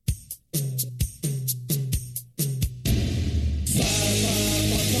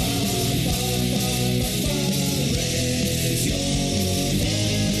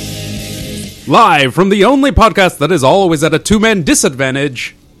Live from the only podcast that is always at a two-man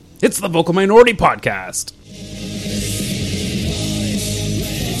disadvantage, it's the Vocal Minority Podcast.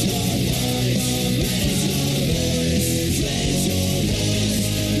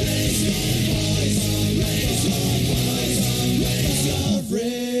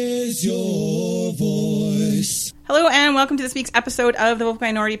 Hello and welcome to this week's episode of the Vocal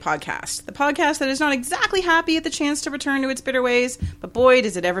Minority Podcast, the podcast that is not exactly happy at the chance to return to its bitter ways, but boy,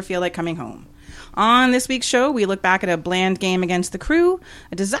 does it ever feel like coming home. On this week's show, we look back at a bland game against the Crew,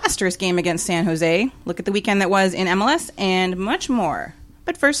 a disastrous game against San Jose, look at the weekend that was in MLS, and much more.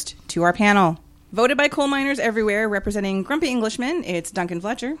 But first, to our panel. Voted by coal miners everywhere, representing Grumpy Englishmen, it's Duncan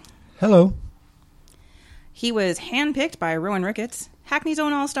Fletcher. Hello. He was handpicked by Rowan Ricketts. Hackney's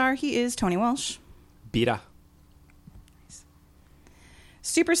own all-star, he is Tony Walsh. Beta.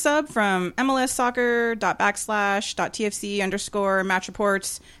 Super sub from MLSsoccer.backslash.TFC_match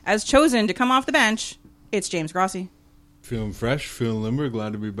reports as chosen to come off the bench. It's James Grossi. Feeling fresh, feeling limber,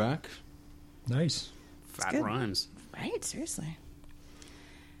 glad to be back. Nice. Fat good. rhymes. Right, seriously.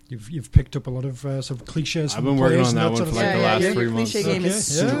 You've picked up a lot of sort of cliches. I've been working on that one sort for of like the last your 3 months. cliche game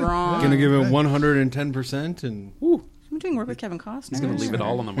is Okay, yeah. strong. Gonna give it 110% and Ooh, I'm doing work with Kevin Costner. He's going to leave it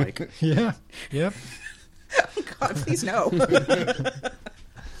all on the mic. Yeah. Yep. God, please no.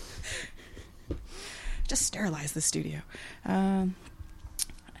 Just sterilize the studio. And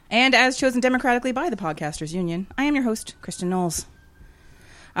as chosen democratically by the Podcasters Union, I am your host, Kristen Knowles.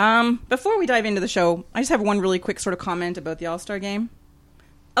 Before we dive into the show, I just have one really quick sort of comment about the All-Star Game.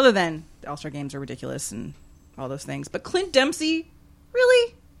 Other than the All-Star Games are ridiculous and all those things. But Clint Dempsey,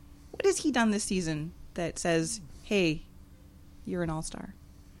 really? What has he done this season that says, hey, you're an All-Star?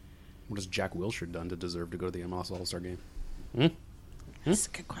 What has Jack Wilshere done to deserve to go to the MLS All-Star Game? That's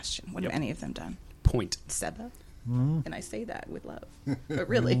a good question. What have any of them done? Point. Seba? And I say that with love. But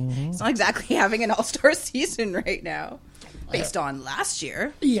really, it's not exactly having an all-star season right now. Based on last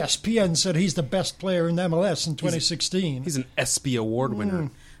year. ESPN said he's the best player in MLS in 2016. He's an ESPY award winner.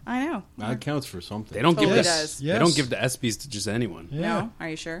 I know. that counts for something. They don't Totally give does. They don't give the ESPYs to just anyone. Yeah. No? Are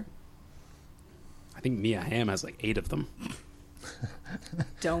you sure? I think Mia Hamm has like 8 of them.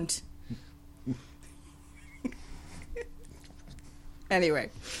 Don't.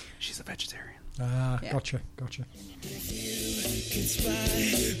 Anyway. She's a vegetarian. Ah, Yeah. gotcha.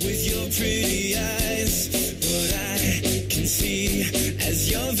 With your pretty eyes, what I can see as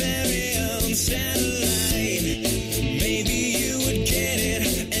your very own satellite. Maybe you would get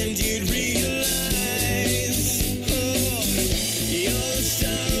it and you'd realize, oh, you're the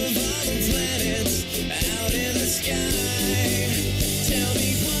star of all the planets out in the sky. Tell me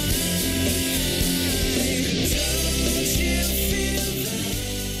why don't you feel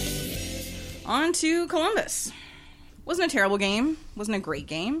On to Columbus. Wasn't a terrible game. Wasn't a great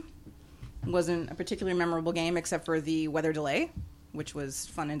game. Wasn't a particularly memorable game except for the weather delay, which was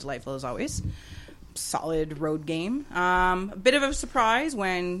fun and delightful as always. Solid road game. A bit of a surprise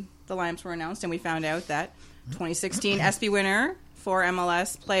when the lineups were announced and we found out that 2016 ESPY winner for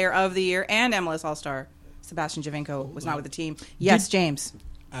MLS Player of the Year and MLS All-Star Sebastian Giovinco was not with the team. Yes, James.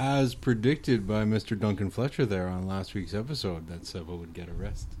 As predicted by Mr. Duncan Fletcher there on last week's episode, that Seba would get a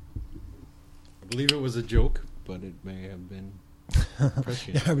rest. I believe it was a joke, but it may have been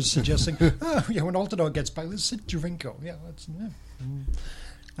prescient. Yeah, I was suggesting, when Altidore gets back, let's sit Javinko. Yeah, that's...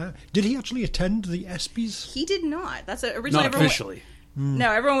 Yeah. Did he actually attend the ESPYs? He did not. That's originally Not everyone, officially.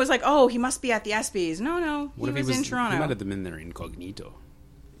 No, everyone was like, "Oh, he must be at the ESPYs." No, What he if was in He Toronto. might have been in there incognito.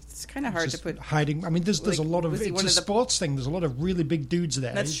 It's kind of hard to Just put. hiding. I mean, there's Like, a lot of... was he It's one a of the- sports thing. There's a lot of really big dudes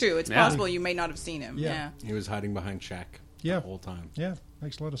there. That's true. It's Yeah. possible you may not have seen him. Yeah. Yeah. He was hiding behind Shaq Yeah. the whole time. Yeah,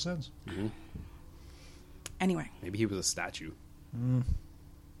 makes a lot of sense. Anyway, Maybe he was a statue.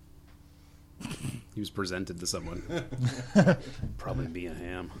 He was presented to someone. Probably Mia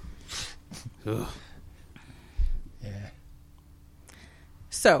Hamm. Ugh. Yeah.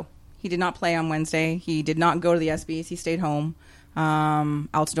 so he did not play on Wednesday. He did not go to the ESPYs. He stayed home.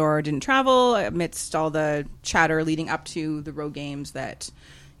 Altidore didn't travel amidst all the chatter leading up to the road games that,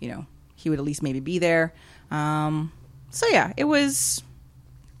 he would at least maybe be there. So yeah, it was.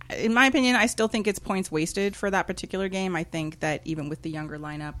 In my opinion, I still think it's points wasted for that particular game. I think that even with the younger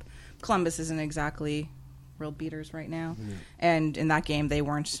lineup, Columbus isn't exactly world beaters right now. And in that game, they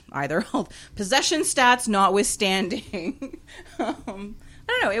weren't either. Possession stats notwithstanding. I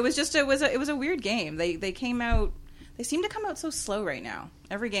don't know. It was a weird game. They came out. They seem to come out so slow right now.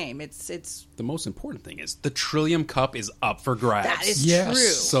 Every game, it's The most important thing is the Trillium Cup is up for grabs. that is Yes. true.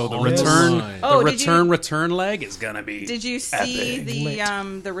 So the On the return, line. the Oh, did you- return leg is gonna be. Did you see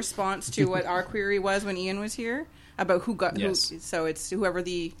epic. the response to what our query was when Ian was here? about who got Yes. who. So it's whoever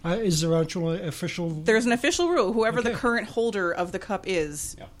the Is there actually official? there's an official rule. Whoever the Okay. current holder of the cup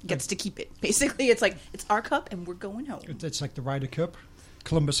is Yeah. gets to keep it. Basically, it's like it's our cup and we're going home. It's like the Ryder Cup.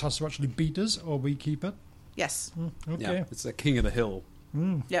 Columbus has to actually beat us, or we keep it. Yes. Okay. Yeah, it's a King of the Hill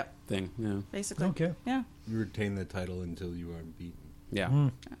Yep. thing. Yeah, Basically. Okay. Yeah. You retain the title until you are beaten. yeah.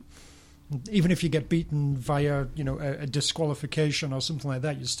 Even if you get beaten via, a disqualification or something like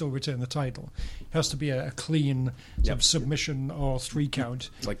that, you still retain the title. It has to be a clean sort Yep. of submission or 3 count.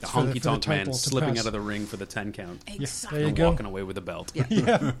 It's like the for honky tonk man title to slipping pass. out of the ring for the 10 count Exactly. There you and go. walking away with the belt.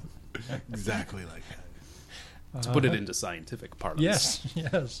 Yeah. Exactly like that. To put it into scientific parlance. Yes,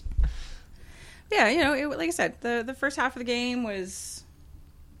 yes. Yeah. Like I said, the first half of the game was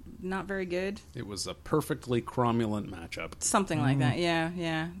not very good. It was a perfectly cromulent matchup. Something like that. Yeah.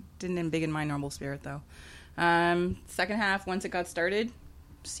 Yeah. Didn't embiggen my normal spirit though. Second half, once it got started,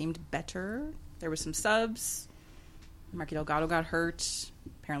 seemed better. There was some subs. Marky Delgado got hurt.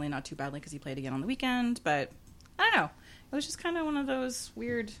 Apparently not too badly because he played again on the weekend. But I don't know. It was just kind of one of those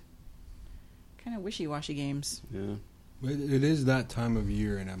weird, kind of wishy-washy games Yeah. It is that time of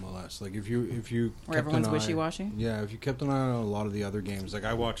year in MLS. Like if you where kept everyone's an eye- wishy-washy. Yeah, if you kept an eye on a lot of the other games, like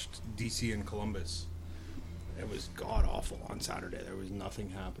I watched DC and Columbus. It was god awful on Saturday. There was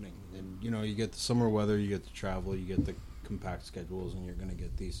nothing happening, and you get the summer weather, you get the travel, you get the compact schedules, and you're going to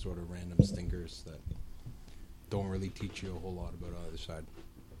get these sort of random stinkers that don't really teach you a whole lot about either side.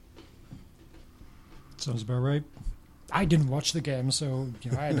 Sounds about right. I didn't watch the game, so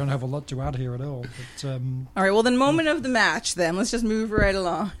I don't have a lot to add here at all. But All right, well, then moment of the match, then. Let's just move right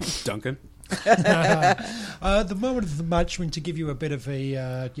along. Duncan? the moment of the match, to give you a bit of a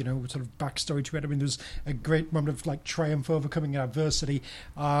sort of backstory to it. I mean, there's a great moment of like triumph overcoming adversity.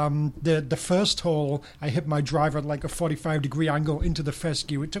 The first hole, I hit my driver at like a 45-degree angle into the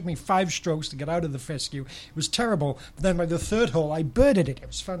fescue. It took me 5 strokes to get out of the fescue. It was terrible. But then, like the third hole, I birdied it. It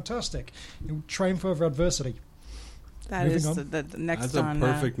was fantastic. Triumph over adversity. That Moving is on. the next That's a on.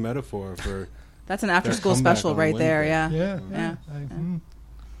 perfect metaphor for. That's an after-school comeback special on right there. Wednesday. Yeah. Yeah. Yeah.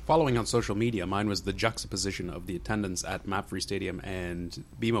 Following on social media, mine was the juxtaposition of the attendance at Mapfre Stadium and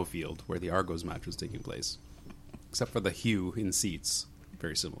BMO Field, where the Argos match was taking place. Except for the hue in seats,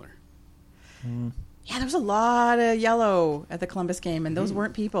 very similar. Yeah, there was a lot of yellow at the Columbus game, and those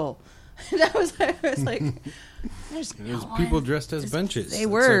weren't people. I was like, there's There was no people one. dressed as benches. They It's a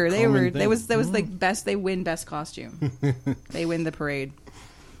were. common thing. That was like best. They win best costume. They win the parade.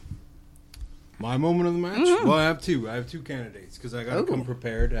 My moment of the match? Mm-hmm. Well, I have two. I have 2 candidates because I got to come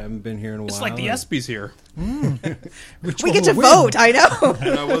prepared. I haven't been here in a while. It's like the ESPYs here. Which We one get to will win? vote. I know.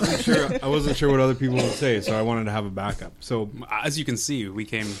 And I wasn't sure what other people would say, so I wanted to have a backup. So As you can see, we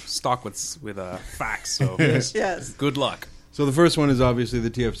came stock with facts, so Yes. good luck. the first one is obviously the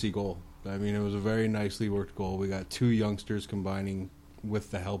TFC goal. I mean, it was a very nicely worked goal. We got 2 youngsters combining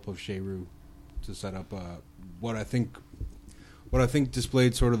with the help of Sheru to set up what I think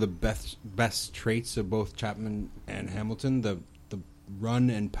displayed sort of the best traits of both Chapman and Hamilton. The run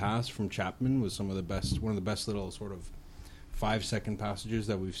and pass from Chapman was one of the best little sort of 5-second passages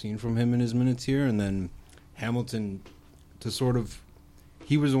that we've seen from him in his minutes here. And then Hamilton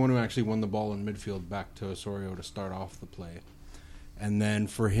he was the one who actually won the ball in midfield back to Osorio to start off the play. And then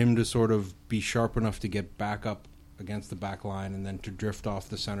for him to sort of be sharp enough to get back up against the back line and then to drift off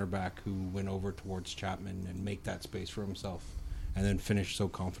the center back who went over towards Chapman and make that space for himself and then finish so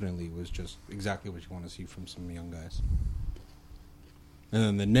confidently was just exactly what you want to see from some young guys. And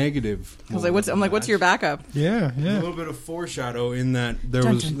then the negative. I was like, what's your backup? Yeah, A yeah. little bit of foreshadow in that there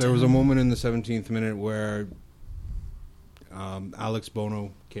Dun, was dun, there was a dun. moment in the 17th minute where Alex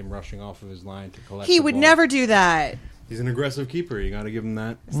Bono came rushing off of his line to collect. He the would ball. never do that. He's an aggressive keeper. You got to give him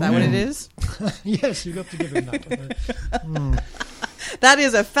that. Is that what it is? Yes, you got to give him that. That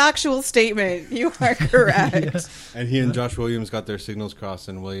is a factual statement. You are correct. And he and Josh Williams got their signals crossed,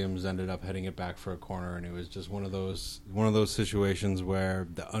 and Williams ended up heading it back for a corner. And it was just one of those situations where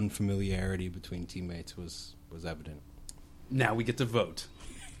the unfamiliarity between teammates was evident. Now we get to vote.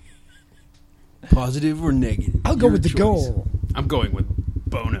 Positive or negative? I'll go Your with the choice. goal. I'm going with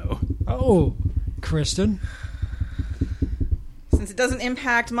Bono. Oh, Kristen. Since it doesn't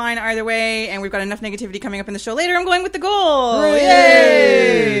impact mine either way, and we've got enough negativity coming up in the show later, I'm going with the goal. Hooray!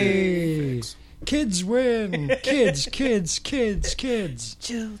 Yay! Kids win. Kids, kids, kids, kids.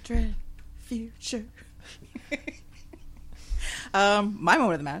 Children, future. My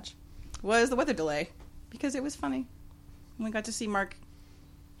moment of the match was the weather delay because it was funny. And we got to see Mark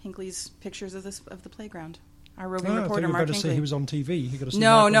Hinckley's pictures of the playground. Our roving I thought reporter, you were Mark about to say Hinckley. he was on TV. You got to see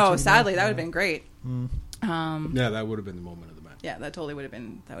No, Mark on TV. sadly, that would have been great. Yeah, that would have been the moment of the match. Yeah, that totally would have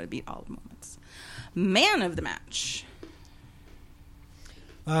been, that would have beat all the moments. Man of the match.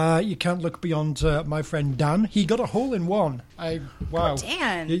 You can't look beyond my friend Dan. He got a hole-in-one. Wow.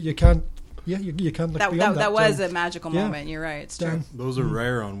 Dan. You can't. Yeah, you can't look beyond that. That was a magical yeah. moment. You're right. It's true. Dan. Those are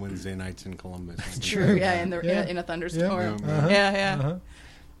rare on Wednesday nights in Columbus. True. Yeah, Yeah. in a thunderstorm. Yeah. Yeah. Uh-huh.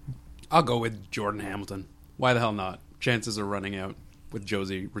 I'll go with Jordan Hamilton. Why the hell not? Chances are running out with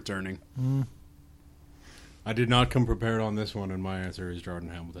Josie returning. I did not come prepared on this one, and my answer is Jordan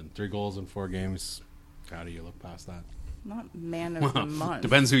Hamilton. 3 goals in 4 games. How do you look past that? Not man of the month.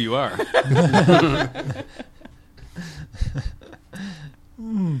 Depends who you are.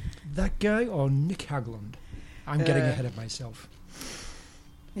 That guy or Nick Hagglund? I'm getting ahead of myself.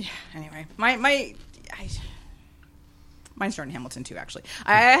 Yeah. Anyway, mine's Jordan Hamilton too. Actually,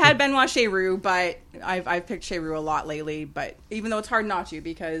 I had Benoit Cheyrou, but I've picked Cheyrou a lot lately. But even though it's hard not to,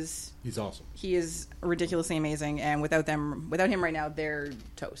 because He's awesome. he is ridiculously amazing, and without him right now, they're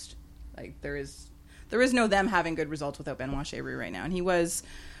toast. Like there is no them having good results without Benoit Cheyrou right now, and he was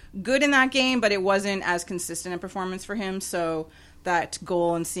good in that game, but it wasn't as consistent a performance for him. So that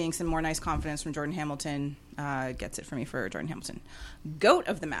goal and seeing some more nice confidence from Jordan Hamilton gets it for me for Jordan Hamilton. Goat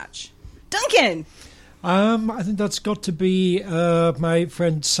of the match, Duncan. I think that's got to be my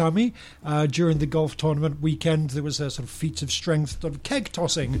friend Sammy. During the golf tournament weekend, there was a sort of feats of strength, sort of keg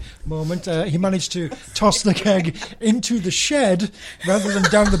tossing moment. He managed to toss the keg into the shed rather than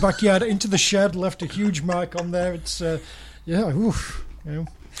down the backyard, into the shed, left a huge mark on there. It's,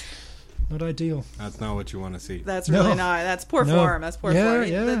 not ideal. That's not what you want to see. That's really not. That's poor form. That's poor form.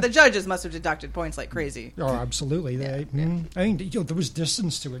 Yeah. The judges must have deducted points like crazy. Oh, absolutely. I mean, there was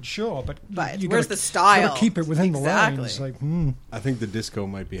distance to it, sure, but you where's the style? Gotta keep it within the lines. Like, I think the disco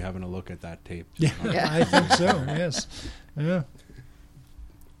might be having a look at that tape. Yeah, I think so. Yes. Yeah.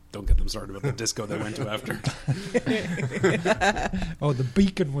 Don't get them started about the disco they went to after. Oh, the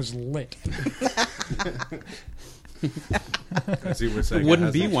beacon was lit. I see what Sega Wouldn't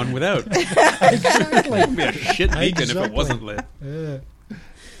has be it. one without. Exactly. It'd be a shit beacon if it Exactly. wasn't lit. Yeah.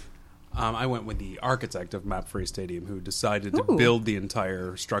 I went with the architect of MapFree Stadium, who decided to Ooh. build the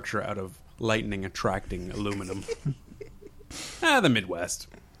entire structure out of lightning attracting aluminum. The Midwest.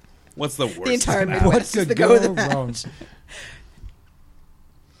 What's the worst? The entire that can What Midwest is could the go go of the match. wrong?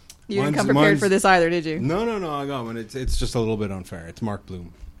 You didn't Mine's- come prepared mine's- for this either, did you? No, I got one. It's just a little bit unfair. It's Mark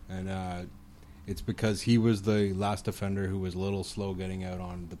Bloom, and it's because he was the last defender who was a little slow getting out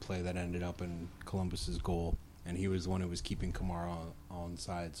on the play that ended up in Columbus's goal, and he was the one who was keeping Kamara on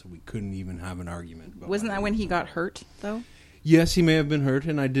side, so we couldn't even have an argument. About Wasn't whether that when he was got on. hurt though? Yes, he may have been hurt,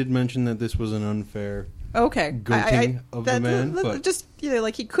 and I did mention that this was an unfair. Okay, Goating of the man, but- just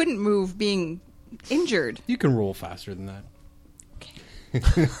like he couldn't move, being injured. You can roll faster than that.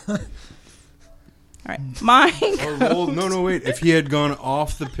 All right, mine. Or roll, no, wait. If he had gone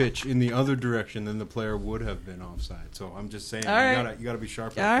off the pitch in the other direction, then the player would have been offside. So I'm just saying, All right. you gotta be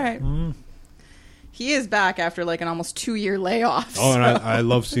sharp. All right. He is back after like an almost 2-year layoff. Oh, and I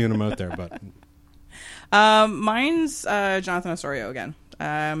love seeing him out there, but Mine's Jonathan Osorio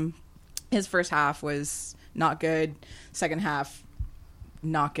again. His first half was not good. Second half,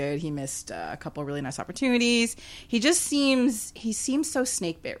 not good. He missed a couple really nice opportunities. He seems so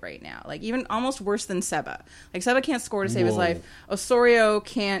snake bit right now. Like even almost worse than Seba. Like Seba can't score to save his Whoa. life. Osorio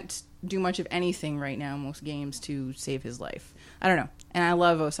can't do much of anything right now in most games to save his life. I don't know. And I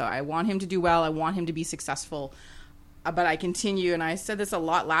love Oso. I want him to do well. I want him to be successful. But I continue, and I said this a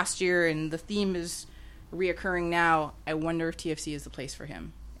lot last year, and the theme is reoccurring now. I wonder if TFC is the place for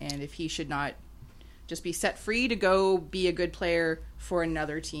him, and if he should not just be set free to go be a good player for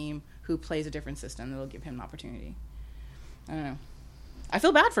another team who plays a different system that'll give him an opportunity. I don't know. I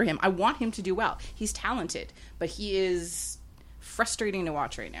feel bad for him. I want him to do well. He's talented, but he is frustrating to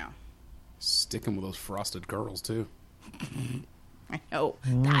watch right now. Sticking with those frosted girls, too. I know.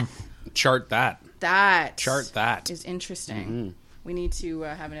 Chart that. Chart that. Is interesting. We need to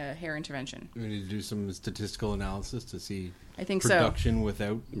have a hair intervention. we need to do some statistical analysis to see I think so. production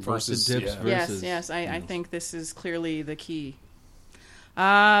without frosted Versus, tips yeah. versus. Yes. I think this is clearly the key.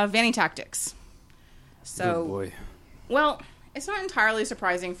 Vanny Tactics. So, Oh, boy. well, it's not entirely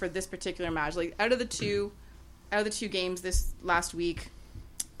surprising for this particular match. Like out of the two games this last week,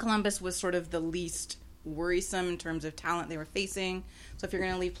 Columbus was sort of the least worrisome in terms of talent they were facing. So if you're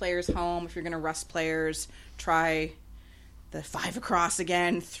going to leave players home, if you're going to rest players, try the 5 across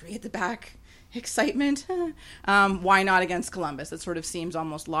again, 3 at the back. Excitement. Why not against Columbus? It sort of seems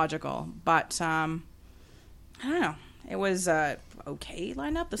almost logical. But I don't know. It was okay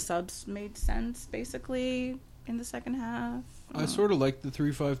lineup. The subs made sense, basically, in the second half. I sort of like the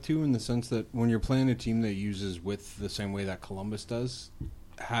 3-5-2 in the sense that when you're playing a team that uses width the same way that Columbus does,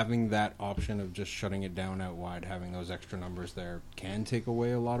 having that option of just shutting it down out wide, having those extra numbers there, can take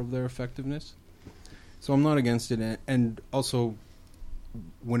away a lot of their effectiveness. So I'm not against it. And also,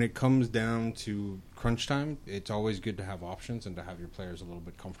 when it comes down to crunch time, it's always good to have options and to have your players a little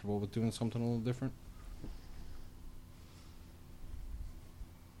bit comfortable with doing something a little different.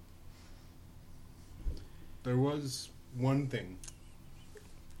 There was one thing.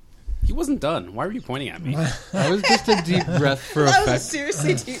 He wasn't done. Why were you pointing at me? That was just a deep breath for That was a effect.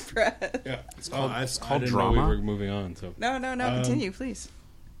 seriously deep breath. Yeah, It's called I drama. didn't know we were moving on. So No, continue, please.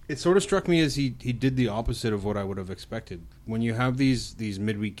 it sort of struck me as he did the opposite of what I would have expected. When you have these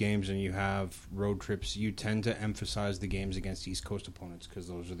midweek games and you have road trips, you tend to emphasize the games against East Coast opponents because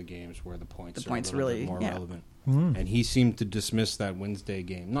those are the games where the points are a little really bit more yeah. relevant. Mm. And he seemed to dismiss that Wednesday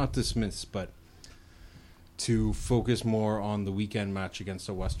game. Not dismiss, but to focus more on the weekend match against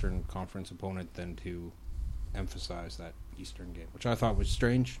a Western Conference opponent than to emphasize that Eastern game, which I thought was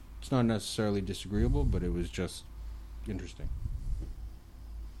strange. It's not necessarily disagreeable, but it was just interesting.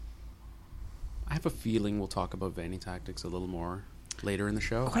 I have a feeling we'll talk about Vanny Tactics a little more later in the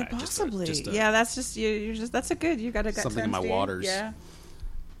show. Quite Just possibly. a- Yeah, that's just you're just that's a good. You got a gut Something in sense, my dude. waters. Yeah.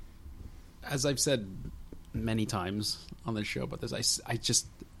 As I've said many times on this show about this, I just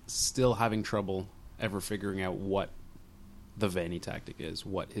still having trouble ever figuring out what the Vanny tactic is,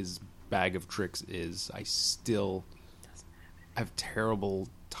 what his bag of tricks is. I still have terrible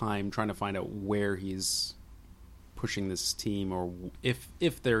time trying to find out where he's pushing this team, or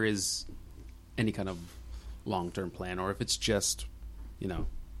if there is any kind of long-term plan, or if it's just,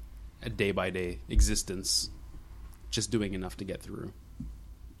 a day-by-day existence, just doing enough to get through.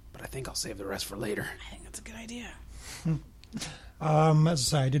 But I think I'll save the rest for later. I think that's a good idea. As I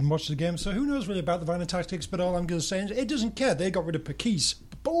say, I didn't watch the game, so who knows really about the Vanna Tactics, but all I'm going to say is it doesn't care. They got rid of Pakis.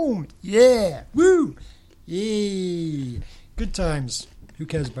 Boom! Yeah! Woo! Yay! Good times. Who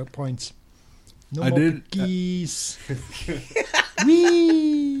cares about points? No more Pakis.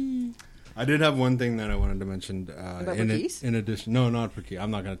 Wee! I did have one thing that I wanted to mention. About in Pakis? addition, no, not Pakis.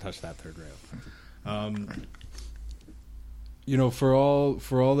 I'm not going to touch that third rail. For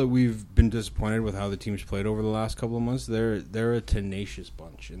all that we've been disappointed with how the team's played over the last couple of months, they're a tenacious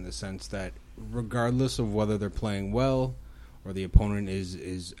bunch in the sense that regardless of whether they're playing well or the opponent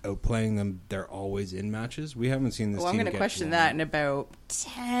is outplaying them, they're always in matches. We haven't seen this Well, I'm team going to get question blown that out. in about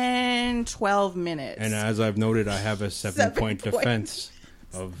 10, 12 minutes. And as I've noted, I have a 7-point points. defense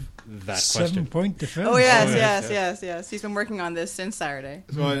of that question. 7-point defense. Oh, yes, yes, yes. He's been working on this since Saturday.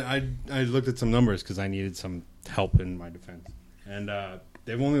 So I looked at some numbers because I needed some help in my defense. And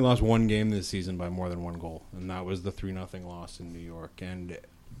they've only lost one game this season by more than one goal, and that was the 3-0 loss in New York. And,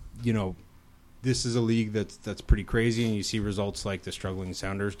 this is a league that's pretty crazy, and you see results like the struggling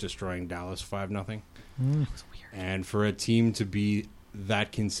Sounders destroying Dallas 5-0. And for a team to be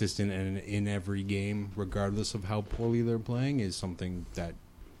that consistent and in every game, regardless of how poorly they're playing, is something that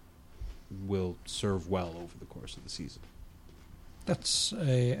will serve well over the course of the season. That's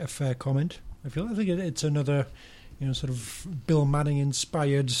a fair comment. I think it's another, sort of Bill Manning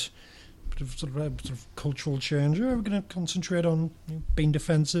inspired sort of cultural change. We're going to concentrate on being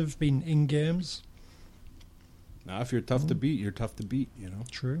defensive, being in games. Now, if you're tough to beat, you're tough to beat.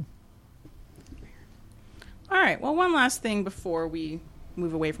 True. All right. Well, one last thing before we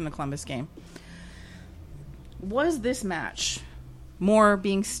move away from the Columbus game. Was this match more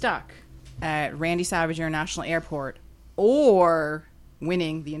being stuck at Randy Savage International Airport or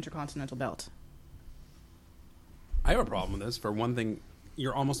winning the Intercontinental Belt? I have a problem with this. For one thing,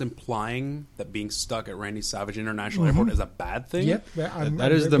 you're almost implying that being stuck at Randy Savage International Airport is a bad thing. Yep.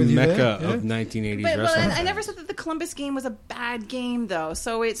 That is the mecca of 1980s But wrestling. I never said that the Columbus game was a bad game, though.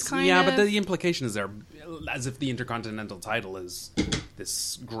 So it's kind Yeah, of... but the implication is there, as if the Intercontinental title is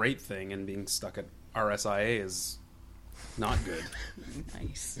this great thing, and being stuck at RSIA is not good.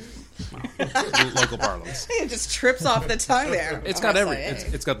 Nice. Well, local parlance. It just trips off the tongue there. It's got every.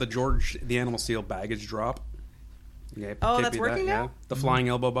 RSIA. It's got the George the Animal Steel baggage drop. Okay, Oh, can't that's beat working now? Yeah. The flying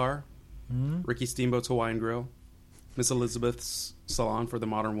elbow bar. Ricky Steamboat's Hawaiian Grill. Miss Elizabeth's salon for the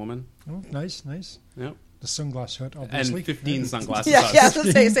modern woman. Oh, nice. Yep. The sunglass hut, obviously. And 15 sunglasses. Yeah, Huts. I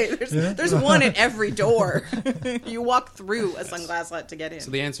was gonna say there's one at every door. You walk through a sunglass hut to get in.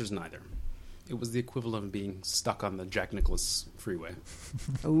 So the answer is neither. It was the equivalent of being stuck on the Jack Nicklaus freeway.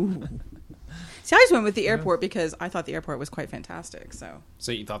 Ooh. See, I just went with the airport because I thought the airport was quite fantastic. So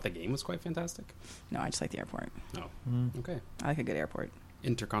So you thought the game was quite fantastic? no, I just like the airport. No. Okay. I like a good airport.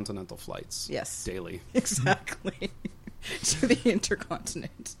 Intercontinental flights. Yes. Daily. Exactly. To the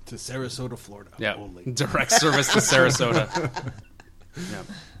intercontinent. to Sarasota, Florida. Yeah. Only. Direct service to Sarasota. Yeah.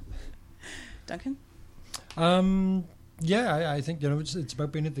 Duncan? Yeah, I think it's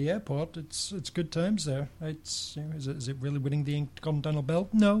about being at the airport. It's good times there. It's is it really winning the Intercontinental Belt?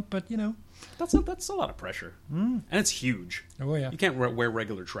 No, but That's a lot of pressure, and it's huge. Oh yeah, You can't wear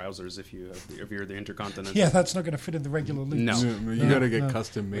regular trousers if you're the Intercontinental. yeah. That's not going to fit in the regular loops. No. You got to get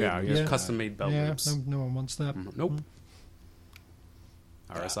custom made. Yeah, you have Yeah. custom made belt Yeah, loops. no one wants that. Nope.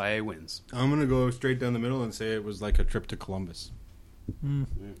 RSIA wins. I'm going to go straight down the middle and say it was like a trip to Columbus. Yeah,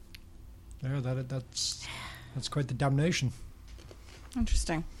 that's quite the damnation.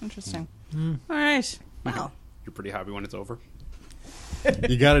 Interesting. All right. Well, You're pretty happy when it's over.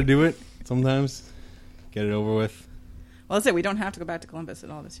 You got to do it sometimes. Get it over with. well, that's it. We don't have to go back to Columbus at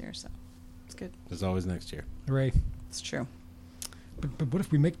all this year, so it's good. There's always next year. Hooray! It's true. But what if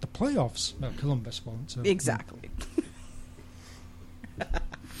we make the playoffs? Well, Columbus won't. So. Exactly.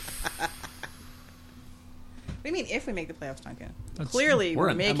 What do you mean if we make the playoffs, Duncan? That's- Clearly, We're we're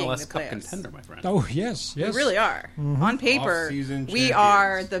an making MLS the Cup playoffs. contender, my friend. Oh yes, yes. We really are. On paper, Off-season we champions.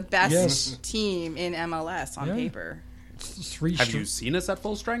 are the best Yes. team in MLS on Yeah. paper. Three Have stra- you seen us at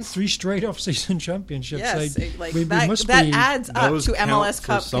full strength? 3 straight off-season championships. Yes, we that must that be. adds up those to count MLS for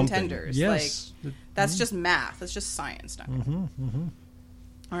Cup something. contenders. Yes. Like, that's just math. That's just science, Duncan.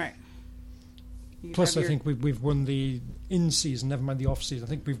 All right. You Plus, have I think we've won the in-season, never mind the off-season. I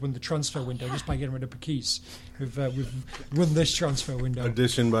think we've won the transfer window just by getting rid of Pakis. We've won this transfer window.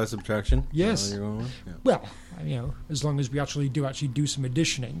 Addition by subtraction? Yes. Is that what you're going with? Yeah. Well, as long as we actually do some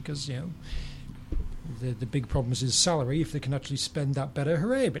additioning, because the big problem is his salary. If they can actually spend that better,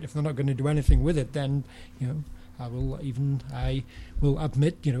 hooray! But if they're not going to do anything with it, then I will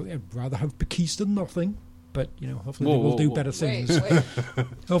admit I'd rather have Pakis than nothing. But hopefully they will do better things. Wait.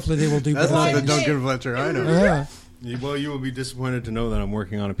 Hopefully they will do That's better not the things. Duncan Fletcher I know. Yeah. Well, you will be disappointed to know that I'm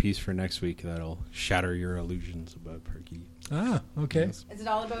working on a piece for next week that'll shatter your illusions about Perky. Okay. Yes. Is it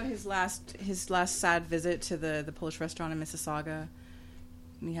all about his last sad visit to the Polish restaurant in Mississauga?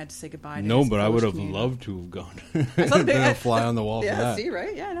 And he had to say goodbye to No, his but I Polish would have community? loved to have gone. thought they- Been a fly on the wall for Yeah, that. see,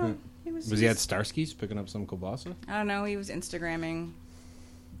 right? Yeah, no. Was he at Starsky's picking up some kielbasa? I don't know. He was Instagramming.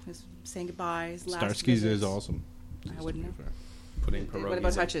 He was saying goodbye. His last Starsky's visit. is awesome. I wouldn't know. Putting pierogies. What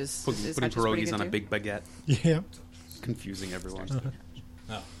about Hutch's? Putting Is Hutch's pretty pierogies good on a too? big baguette, Yeah. confusing everyone.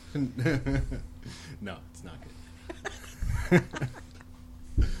 No. No, it's not good.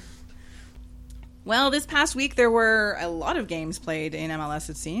 Well, this past week there were a lot of games played in MLS,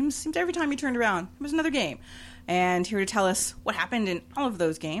 it seems. Seemed every time you turned around, there was another game. And here to tell us what happened in all of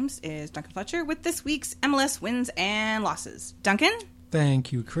those games is Duncan Fletcher with this week's MLS wins and losses. Duncan,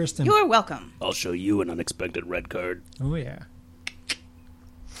 Thank you, Kristen. you are welcome. I'll show you an unexpected red card. Oh, yeah.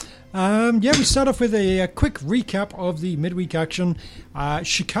 We start off with a quick recap of the midweek action.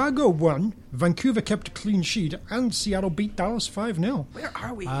 Chicago won, Vancouver kept a clean sheet, and Seattle beat Dallas 5-0. Where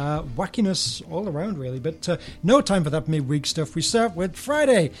are we? Wackiness all around, really, but no time for that midweek stuff. We start with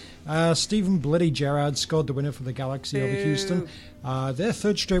Friday. Stephen Bloody Gerrard scored the winner for the Galaxy over Houston. Their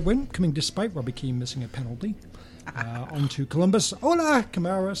third straight win, coming despite Robbie Keane missing a penalty. On to Columbus. Ola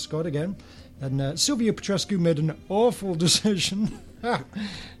Kamara scored again. And Silvio Petrescu made an awful decision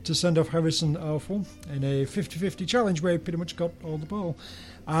to send off Harrison Awful in a 50-50 challenge where he pretty much got all the ball.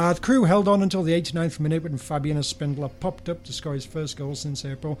 The Crew held on until the 89th minute when Fabian Spindler popped up to score his first goal since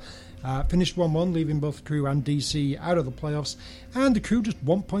April. Finished 1-1, leaving both Crew and DC out of the playoffs. And the Crew just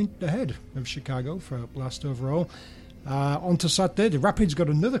 1 point ahead of Chicago for last overall. On to Saturday, the Rapids got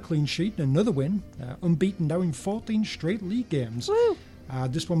another clean sheet and another win, unbeaten now in 14 straight league games. Woo.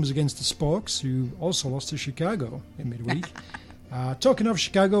 This one was against the Sparks, who also lost to Chicago in midweek. Talking of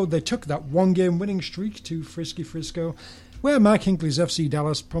Chicago, they took that one-game winning streak to Frisky Frisco, where Mark Hinckley's FC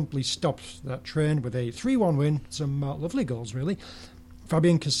Dallas promptly stopped that train with a 3-1 win. Some lovely goals, really.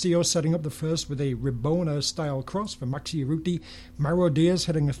 Fabian Castillo setting up the first with a Rabona-style cross for Maxi Urruti. Mauro Diaz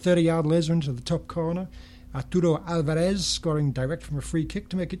hitting a 30-yard laser into the top corner. Arturo Alvarez scoring direct from a free kick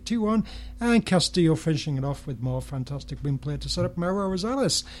to make it 2-1, and Castillo finishing it off with more fantastic win play to set up Mauro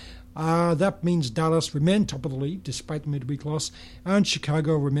Rosales. That means Dallas remain top of the league despite the midweek loss, and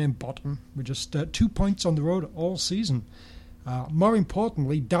Chicago remain bottom with just 2 points on the road all season. More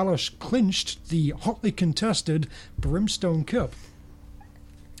importantly, Dallas clinched the hotly contested Brimstone Cup.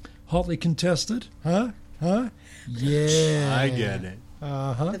 Hotly contested? Huh? Yeah. I get it.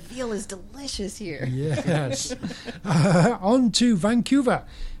 The veal is delicious here. Yes. On to Vancouver.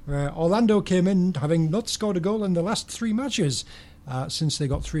 Orlando came in having not scored a goal in the last 3 matches since they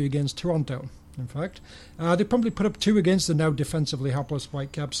got 3 against Toronto, in fact. They promptly put up 2 against the now defensively helpless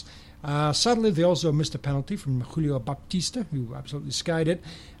Whitecaps. Sadly, they also missed a penalty from Julio Baptista, who absolutely skied it.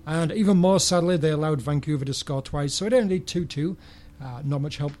 And even more sadly, they allowed Vancouver to score twice, so it ended 2-2. Not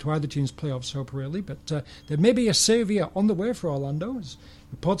much help to either team's playoffs hope, really, but there may be a saviour on the way for Orlando. As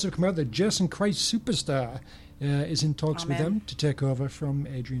reports have come out that Jason Christ, superstar, is in talks with them to take over from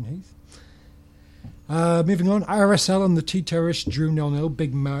Adrian Heath. Moving on, RSL and the T-Terrorists drew 0-0.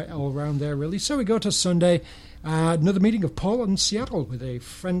 Big all round there, really. So we go to Sunday. Another meeting of Paul and Seattle with a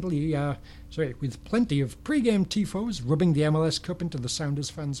friendly, with plenty of pre-game tifos rubbing the MLS Cup into the Sounders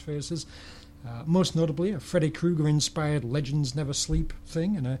fans' faces. Most notably, a Freddy Krueger-inspired "Legends Never Sleep"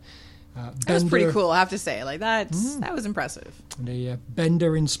 thing, and that was pretty cool, I have to say. Like that was impressive. And a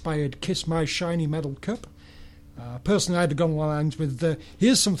Bender-inspired "Kiss My Shiny Metal Cup." Personally, I'd have gone along lines with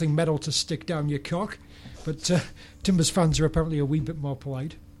 "Here's something metal to stick down your cock," but Timbers fans are apparently a wee bit more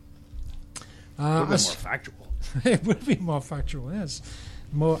polite. A bit more factual. It would be more factual, yes,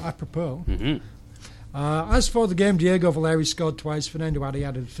 more apropos. Mm-hmm. As for the game, Diego Valeri scored twice, Fernando Adi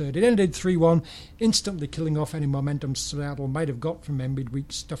added a third. It ended 3-1, instantly killing off any momentum Seattle might have got from their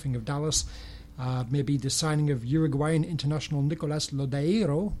midweek stuffing of Dallas. Maybe the signing of Uruguayan international Nicolas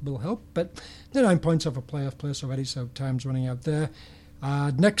Lodeiro will help, but they're 9 points off a playoff place already, so time's running out there.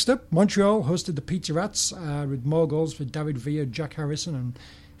 Next up, Montreal hosted the Pizza Rats with more goals for David Villa, Jack Harrison, and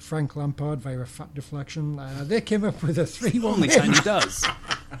Frank Lampard via a fat deflection. They came up with a 3-1 Only time he does.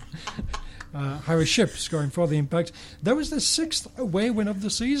 Harry Shipp scoring for the Impact. That was the 6th away win of the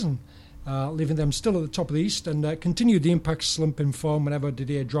season, leaving them still at the top of the East, and continued the Impact's slump in form whenever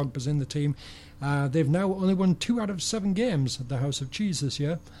Didier Drogba's in the team. They've now only won 2 out of 7 games at the House of Cheese this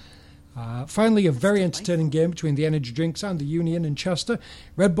year. Finally, a very entertaining game between the Energy Drinks and the Union in Chester.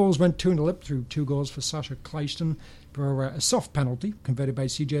 Red Bulls went 2-0 through 2 goals for Sasha Kleiston for a soft penalty converted by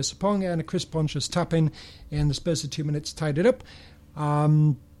CJ Sapong, and a Chris Pontius tap-in in the space of 2 minutes tied it up.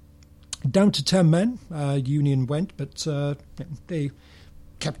 Down to 10 men, Union went, but they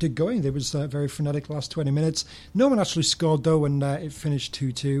kept it going. There was very frenetic last 20 minutes. No one actually scored, though, and it finished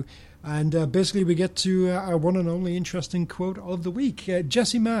 2-2. And basically we get to our one and only interesting quote of the week.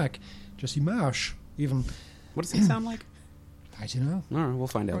 Jesse Marsh, even. What does he sound like? I don't know. All right, we'll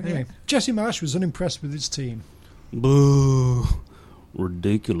find out. Anyway, Jesse Marsh was unimpressed with his team. Boo!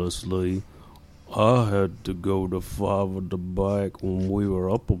 Ridiculously. I had to go to 5 at the back when we were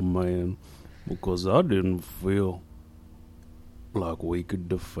up a man because I didn't feel like we could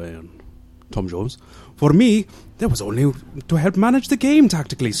defend. Tom Jones. For me, there was only to help manage the game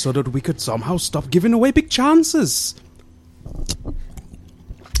tactically so that we could somehow stop giving away big chances.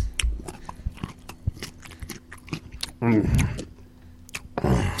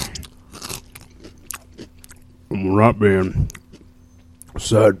 Right being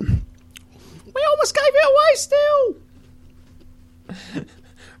said. We almost gave it away still.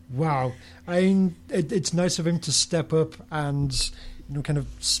 Wow. I mean, it's nice of him to step up and kind of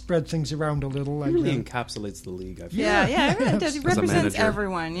spread things around a little. He really encapsulates the league, I feel. Yeah, it really does. He As a represents manager.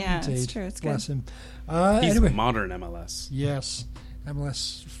 everyone. Yeah, Indeed. it's true. It's good. Bless him. He's Anyway, modern MLS. yes.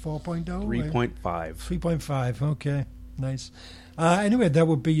 MLS 4.0? 3.5. 3.5, okay. Nice. Anyway, that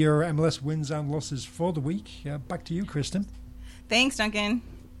would be your MLS wins and losses for the week. Back to you, Kristen. Thanks, Duncan.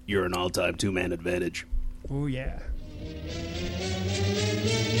 You're an all-time 2-man advantage. Oh, yeah.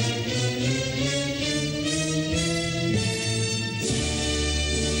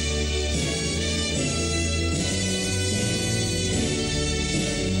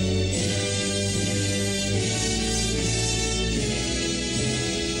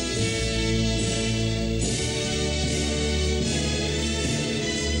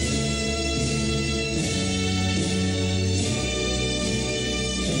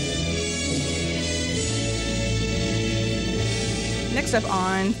 Next up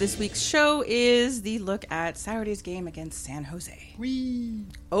on this week's show is the look at Saturday's game against San Jose. Whee!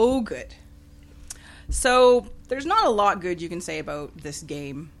 Oh, good. So, there's not a lot good you can say about this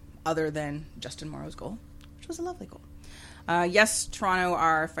game other than Justin Morrow's goal, which was a lovely goal. Yes, Toronto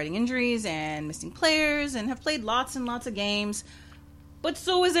are fighting injuries and missing players and have played lots and lots of games, but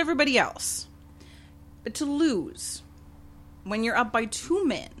so is everybody else. But to lose when you're up by 2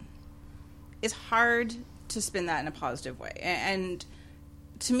 men is hard to spin that in a positive way. And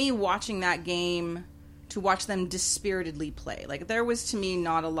to me, watching that game, to watch them dispiritedly play, like there was to me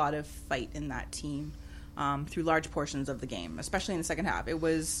not a lot of fight in that team through large portions of the game, especially in the second half. It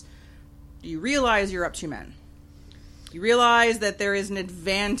was, you realize you're up 2 men. You realize that there is an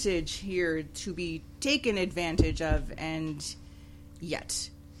advantage here to be taken advantage of, and yet,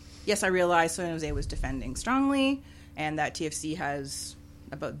 yes, I realize San Jose was defending strongly, and that TFC has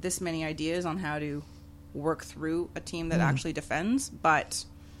about this many ideas on how to work through a team that actually defends, but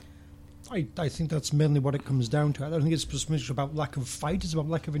I think that's mainly what it comes down to. I don't think it's so much about lack of fight; it's about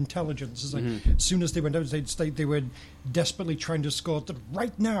lack of intelligence. It's like as soon as they went out, they were desperately trying to score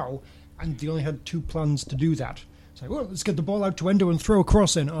right now, and they only had 2 plans to do that. It's like, well, let's get the ball out to Endo and throw a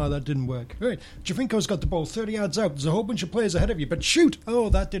cross in. Oh, that didn't work. Right, Javinko's got the ball 30 yards out. There's a whole bunch of players ahead of you, but shoot! Oh,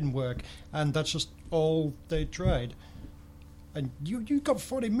 that didn't work, and that's just all they tried. And you've got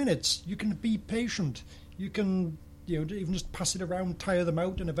 40 minutes. You can be patient. You can, even just pass it around, tire them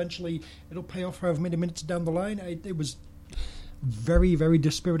out, and eventually it'll pay off however many minutes down the line. It was very, very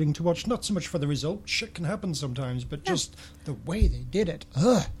dispiriting to watch. Not so much for the result. Shit can happen sometimes, but just the way they did it.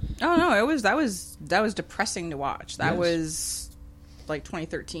 Ugh. Oh no, that was depressing to watch. That Yes. was like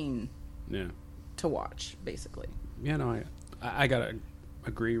 2013 Yeah. to watch, basically. Yeah, no, I gotta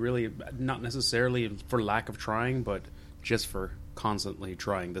agree. Really, not necessarily for lack of trying, but just for constantly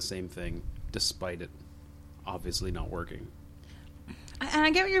trying the same thing, despite it obviously not working. And I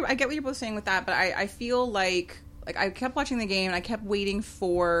get what you're both saying with that, but I feel like I kept watching the game and I kept waiting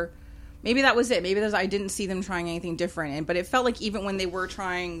for, maybe that was it. Maybe I didn't see them trying anything different, but it felt like even when they were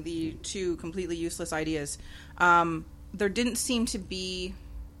trying the 2 completely useless ideas, there didn't seem to be.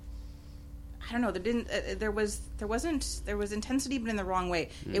 I don't know. There was intensity, but in the wrong way.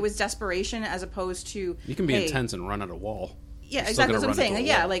 It was desperation as opposed to. You can be hey, intense and run at a wall. Yeah, You're still exactly. gonna That's what I'm run saying. into a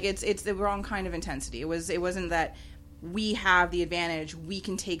Yeah, wall. like it's the wrong kind of intensity. It wasn't that we have the advantage. We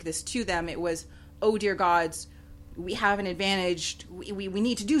can take this to them. It was, oh dear gods, we have an advantage. We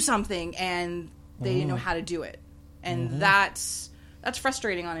need to do something, and they didn't know how to do it. And that's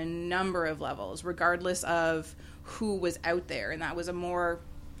frustrating on a number of levels, regardless of who was out there. And that was a more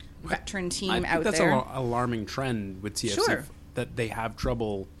veteran team I think out that's there. an alarming trend with TFC, Sure. that they have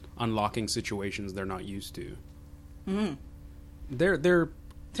trouble unlocking situations they're not used to. They're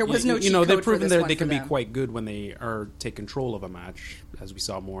There was no cheat they've code for proven this one they for can be them. quite good when they take control of a match, as we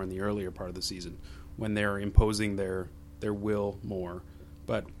saw more in the earlier part of the season, when they're imposing their will more.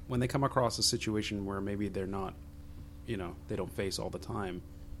 But when they come across a situation where maybe they're not, they don't face all the time,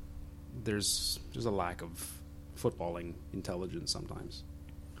 there's a lack of footballing intelligence sometimes.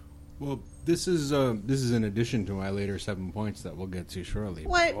 Well, this is in addition to my later 7 points that we'll get to shortly.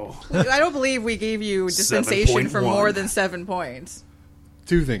 What? Oh. I don't believe we gave you dispensation for 7.1. more than 7 points.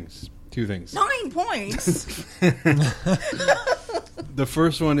 2 things. 9 points. The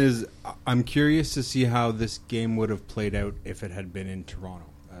first one is I'm curious to see how this game would have played out if it had been in Toronto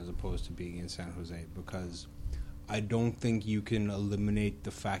as opposed to being in San Jose, because I don't think you can eliminate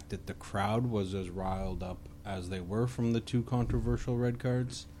the fact that the crowd was as riled up as they were from the 2 controversial red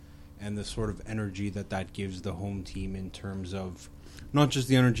cards, and the sort of energy that gives the home team in terms of not just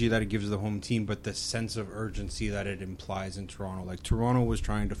the energy that it gives the home team, but the sense of urgency that it implies in Toronto. Like, Toronto was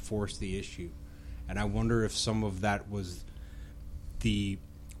trying to force the issue, and I wonder if some of that was a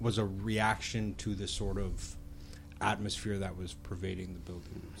reaction to the sort of atmosphere that was pervading the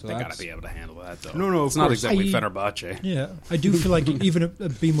building. So They got to be able to handle that, though. No, it's of not course. exactly I- Fenerbahce. Yeah, I do feel like even at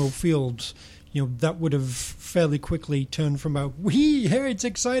BMO Field, that would have fairly quickly turned from a "wee, hey, it's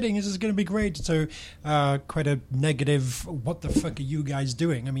exciting, this is going to be great" to quite a negative "what the fuck are you guys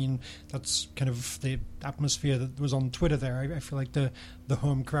doing?" I mean, that's kind of the atmosphere that was on Twitter there. I feel like the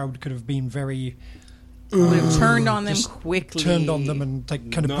home crowd could have been very Turned on them just quickly. turned on them and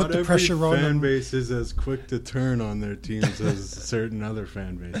kind of put the pressure on fan them. base is as quick to turn on their teams as certain other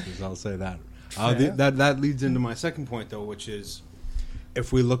fan bases. I'll say that. That leads into my second point, though, which is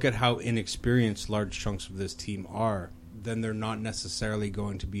if we look at how inexperienced large chunks of this team are, then they're not necessarily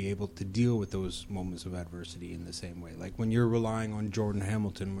going to be able to deal with those moments of adversity in the same way. Like when you're relying on Jordan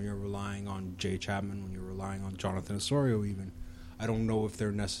Hamilton, when you're relying on Jay Chapman, when you're relying on Jonathan Osorio even, I don't know if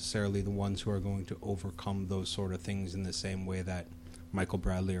they're necessarily the ones who are going to overcome those sort of things in the same way that Michael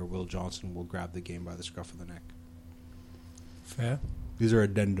Bradley or Will Johnson will grab the game by the scruff of the neck. Fair. These are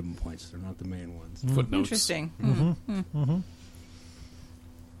addendum points. They're not the main ones. Footnotes. Interesting.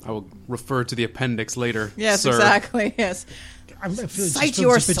 I will refer to the appendix later. Yes, sir. exactly. Yes. I feel it just Cite feels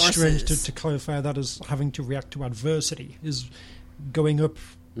your a bit strange sources. to clarify that as having to react to adversity is going up.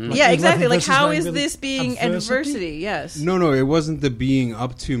 like Yeah, 11 exactly. Like, versus how 9 is really this being adversity? Yes. No, it wasn't the being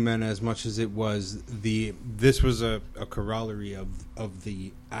up to men as much as it was this was a corollary of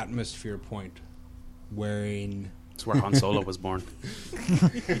the atmosphere point wherein It's where Han Solo was born.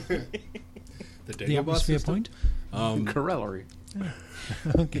 The atmosphere point. Corollary.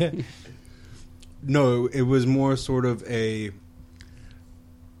 Okay. No, it was more sort of a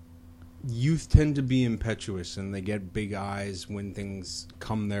youth tend to be impetuous and they get big eyes when things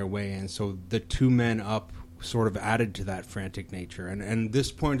come their way, and so the 2 men up sort of added to that frantic nature. And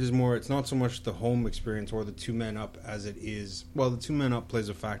this point is more, it's not so much the home experience or the two men up as it is, well, the two men up plays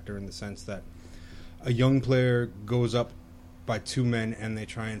a factor in the sense that a young player goes up by two men and they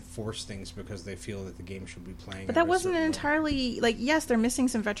try and force things because they feel that the game should be playing. But that wasn't entirely, like, yes, they're missing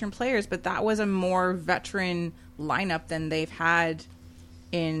some veteran players, but that was a more veteran lineup than they've had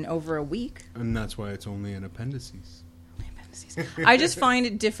in over a week. And that's why it's only an appendices. I just find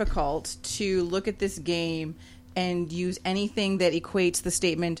it difficult to look at this game and use anything that equates the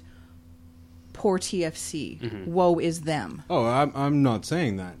statement "poor TFC." Woe is them. Oh, I'm not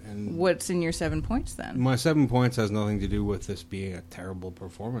saying that. And What's in your 7 points then? my 7 points has nothing to do with this being a terrible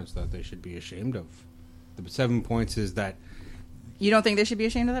performance that they should be ashamed of. The 7 points is that... You don't think they should be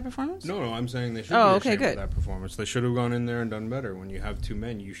ashamed of that performance? No, I'm saying they should Oh, be okay, ashamed good. of that performance. They should have gone in there and done better. When you have two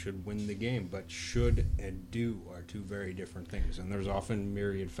men, you should win the game. But should and do are two very different things. And there's often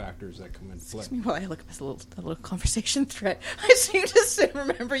myriad factors that come into play. Excuse me while I look at this little conversation thread. I seem to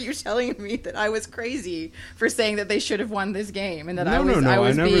remember you telling me that I was crazy for saying that they should have won this game, and that I was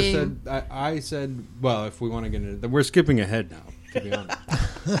I never being... said... I said, well, if we want to get into... We're skipping ahead now, to be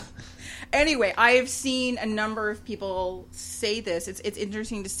honest. Anyway, I have seen a number of people say this. It's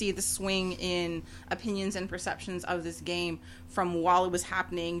interesting to see the swing in opinions and perceptions of this game from while it was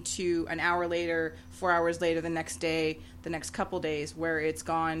happening to an hour later, 4 hours later, the next day, the next couple days, where it's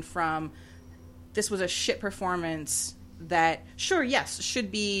gone from this was a shit performance that, sure, yes,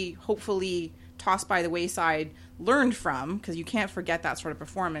 should be hopefully tossed by the wayside, learned from, because you can't forget that sort of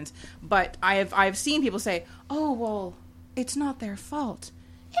performance. But I've seen people say, oh, well, it's not their fault.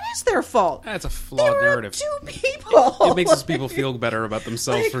 It is their fault. That's a flawed narrative. Two people. It makes people feel better about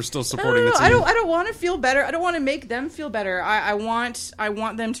themselves for still supporting the team. I don't want to feel better. I don't want to make them feel better. I want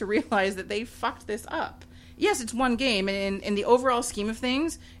them to realize that they fucked this up. Yes, it's one game, and in the overall scheme of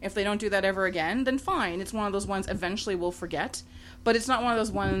things, if they don't do that ever again, then fine. It's one of those ones eventually we'll forget. But it's not one of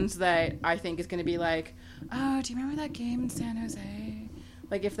those ones that I think is going to be like, oh, do you remember that game in San Jose?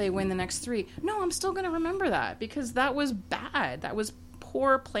 Like, if they win the next 3. No, I'm still going to remember that, because that was bad. That was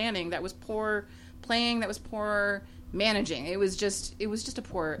poor planning, that was poor playing, that was poor managing. It was just a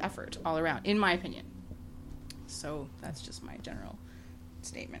poor effort all around, in my opinion. So that's just my general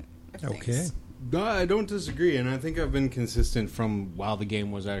statement of Okay. things. No, I don't disagree, and I think I've been consistent from while the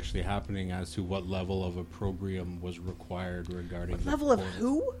game was actually happening as to what level of opprobrium was required regarding the Level of performance.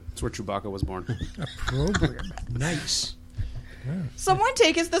 who? That's where Chewbacca was born. Program. Nice. Someone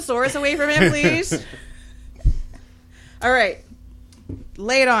take his thesaurus away from him, please. All right.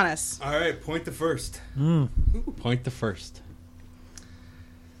 Lay it on us. All right, point the first. Point the first.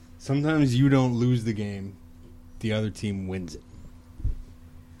 Sometimes you don't lose the game, the other team wins it.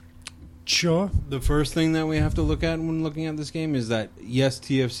 Sure. The first thing that we have to look at when looking at this game is that, yes,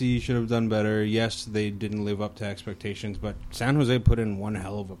 TFC should have done better. Yes, they didn't live up to expectations, but San Jose put in one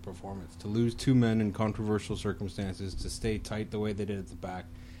hell of a performance. To lose two men in controversial circumstances, to stay tight the way they did at the back,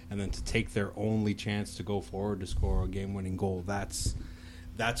 and then to take their only chance to go forward to score a game-winning goal. That's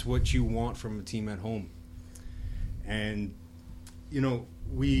what you want from a team at home. And, you know,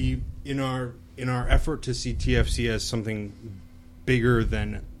 we, in our effort to see TFC as something bigger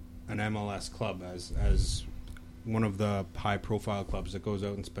than an MLS club, as one of the high-profile clubs that goes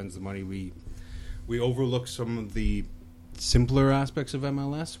out and spends the money, we overlook some of the simpler aspects of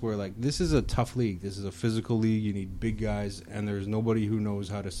MLS, where, like, this is a tough league. This is a physical league. You need big guys, and there's nobody who knows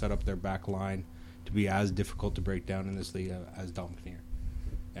how to set up their back line to be as difficult to break down in this league as Dom Kinnear.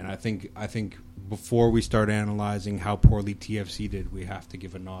 And I think before we start analyzing how poorly TFC did, we have to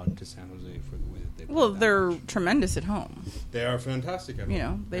give a nod to San Jose for the way that they played. Well, that they're match. tremendous at home. They are fantastic at home. You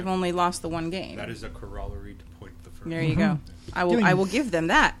know, they've Yeah. only lost the one game. That is a corollary to point the first. There you go. I will give them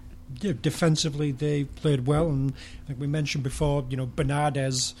that. Yeah, defensively they played well, and like we mentioned before, you know,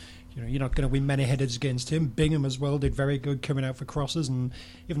 Bernardes, you know, you're not going to win many headers against him. Bingham as well did very good coming out for crosses, and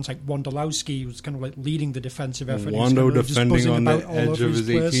even like Wondolowski was kind of like leading the defensive effort. He was Wando kind of just defending buzzing on the about all edge over of his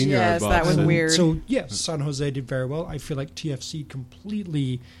place. 18-yard Yes, box. that was And weird. So yes, San Jose did very well. I feel like TFC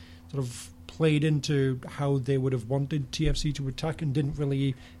completely sort of played into how they would have wanted TFC to attack and didn't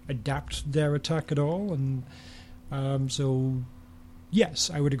really adapt their attack at all. And so,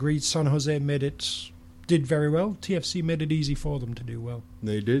 yes, I would agree. San Jose did very well. TFC made it easy for them to do well.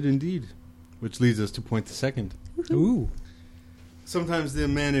 They did indeed, which leads us to point the second. Ooh, Sometimes the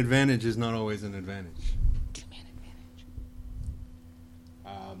man advantage is not always an advantage. Two-man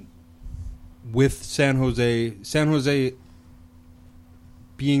advantage. With San Jose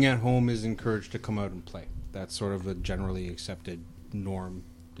being at home is encouraged to come out and play. That's sort of a generally accepted norm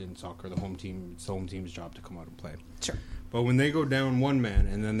in soccer. It's the home team's job to come out and play. Sure. But when they go down one man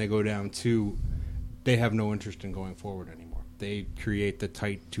and then they go down two, they have no interest in going forward anymore. They create the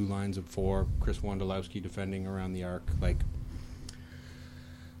tight 2 lines of 4, Chris Wondolowski defending around the arc. Like,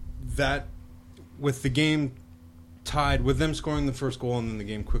 that, with the game tied, with them scoring the first goal and then the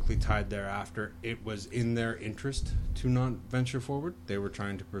game quickly tied thereafter, it was in their interest to not venture forward. They were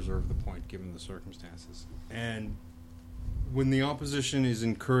trying to preserve the point given the circumstances. And when the opposition is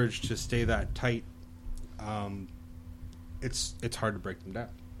encouraged to stay that tight, it's hard to break them down.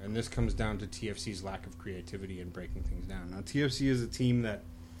 And this comes down to TFC's lack of creativity in breaking things down. Now, TFC is a team that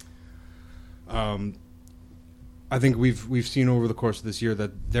I think we've seen over the course of this year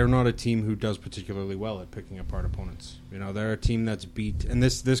that they're not a team who does particularly well at picking apart opponents. You know, they're a team that's beat, and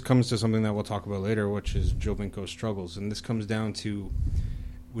this comes to something that we'll talk about later, which is Jovinko's struggles. And this comes down to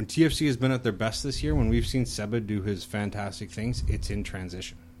when TFC has been at their best this year, when we've seen Seba do his fantastic things, it's in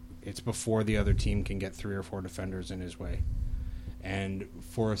transition. It's before the other team can get 3 or 4 defenders in his way. And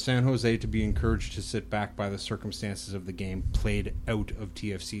for San Jose to be encouraged to sit back by the circumstances of the game played out of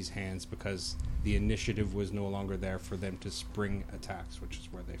TFC's hands because the initiative was no longer there for them to spring attacks, which is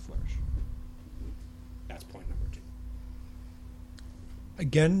where they flourish. That's point number 2.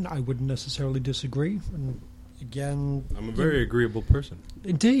 Again, I wouldn't necessarily disagree. And again, I'm a very agreeable person.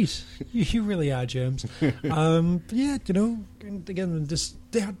 indeed, you really are, James. And again,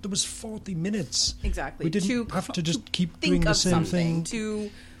 there was 40 minutes. Exactly. We didn't have to just keep doing think the of same something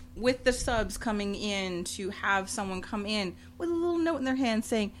thing. With the subs coming in, to have someone come in with a little note in their hand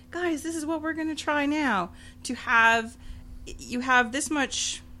saying, guys, this is what we're going to try now. To have, you have this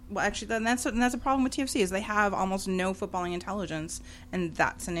much, well, actually, that's a problem with TFC, is they have almost no footballing intelligence, and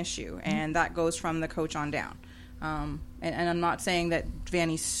that's an issue. And that goes from the coach on down. And I'm not saying that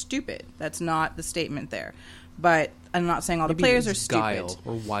Vanny's stupid. That's not the statement there. But I'm not saying all the players are stupid. Guile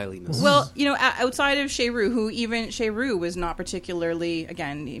or wiliness. Well, outside of Cheru, who even Cheru was not particularly,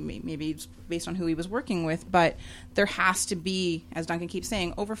 again, maybe it's based on who he was working with, but there has to be, as Duncan keeps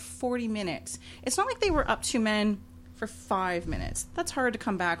saying, over 40 minutes. It's not like they were up 2 men for 5 minutes. That's hard to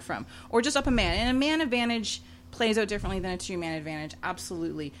come back from. Or just up a man. And a man advantage plays out differently than a 2-man advantage,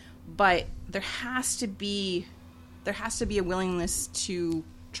 absolutely. But there has to be a willingness to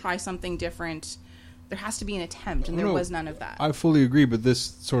try something different. There has to be an attempt, and there was none of that. I fully agree, but this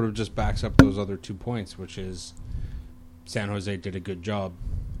sort of just backs up those other 2 points, which is San Jose did a good job,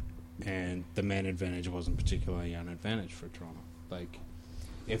 and the man advantage wasn't particularly an advantage for Toronto. Like,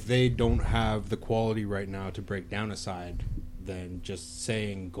 if they don't have the quality right now to break down a side, then just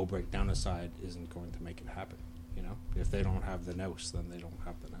saying go break down a side isn't going to make it happen. You know, if they don't have the nous, then they don't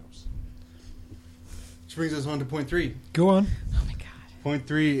have the nous. Which brings us on to point 3. Go on. Oh my God. Point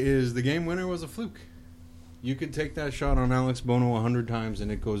 3 is the game winner was a fluke. You could take that shot on Alex Bono 100 times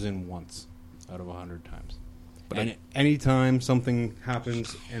and it goes in once out of 100 times. But any time something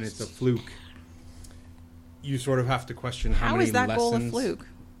happens and it's a fluke, you sort of have to question how many is that lessons. goal a fluke?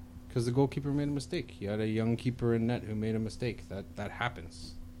 Because the goalkeeper made a mistake. You had a young keeper in net who made a mistake. That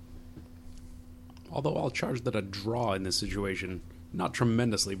happens. Although I'll charge that a draw in this situation, not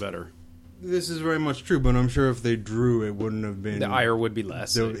tremendously better. This is very much true, but I'm sure if they drew, it wouldn't have been... The ire would be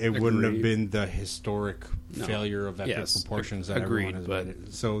less. It wouldn't have Agreed. been the historic failure of epic proportions that everyone has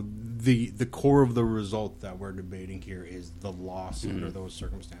made. So the core of the result that we're debating here is the loss under those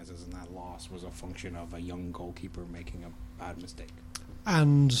circumstances, and that loss was a function of a young goalkeeper making a bad mistake.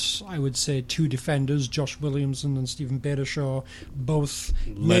 And I would say 2 defenders, Josh Williamson and Stephen Badershaw, both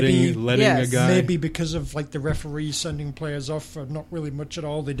letting Yes. a guy... maybe because of like the referee sending players off for not really much at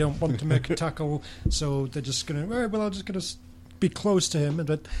all. They don't want to make a tackle, so they're just going to, all right, well, I'm just going to be close to him.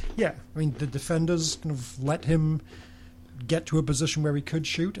 But yeah, I mean, the defenders kind of let him get to a position where he could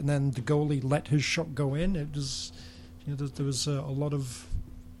shoot, and then the goalie let his shot go in. It was, there was a lot of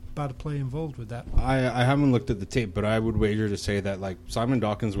bad play involved with that. I haven't looked at the tape, but I would wager to say that like Simon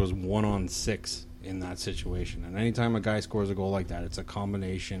Dawkins was 1-on-6 in that situation. And anytime a guy scores a goal like that, it's a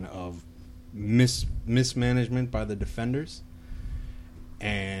combination of mismanagement by the defenders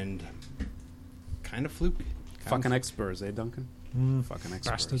and kind of fluke. Fucking ex-Spurs, eh, Duncan? Fucking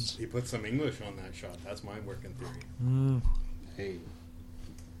ex-Spurs. Bastards. He put some English on that shot. That's my working theory. Hey.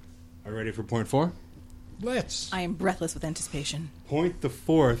 Are you ready for point 4? Let's. I am breathless with anticipation. Point the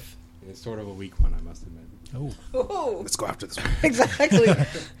 4th is sort of a weak one, I must admit. Oh, Let's go after this one. exactly.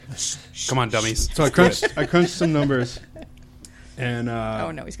 Come on, dummies. So I crunched some numbers, and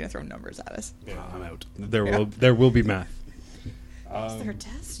Oh no, he's going to throw numbers at us. I'm out. there will be math. Is there a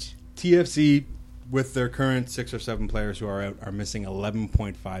test? TFC, with their current 6 or 7 players who are out, are missing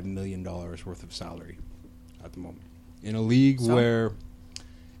 $11.5 million worth of salary at the moment. In a league where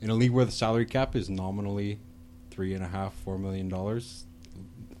the salary cap is nominally $3.5-4 million,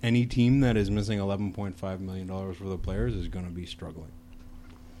 any team that is missing $11.5 million worth of players is going to be struggling.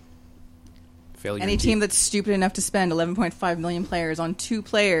 Failure. Any team that's stupid enough to spend 11.5 million players on 2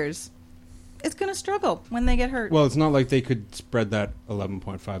 players is going to struggle when they get hurt. Well, it's not like they could spread that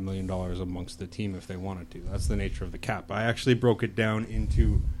 $11.5 million amongst the team if they wanted to. That's the nature of the cap. I actually broke it down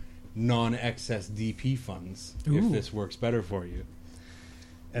into non-excess DP funds, if this works better for you.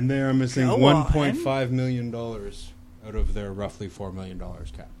 And they are missing Go $1.5 million out of their roughly $4 million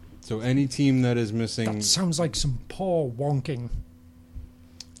cap. So any team that is missing... That sounds like some poor wonking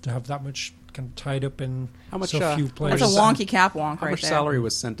to have that much kind of tied up in How much, so few players. That's a wonky cap wonk How right much there. salary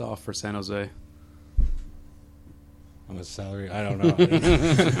was sent off for San Jose? On the salary? I don't know.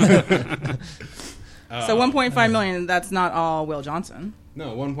 So 1.5 million, that's not all Will Johnson.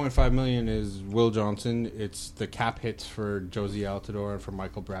 No, $1.5 million is Will Johnson. It's the cap hits for Josie Altidore and for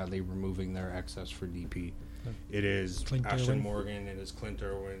Michael Bradley removing their excess for DP. It is Clint Ashton Irwin. Morgan. It is Clint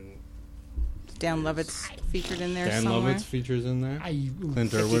Irwin. Dan Lovitz featured in there Dan somewhere. Lovitz features in there.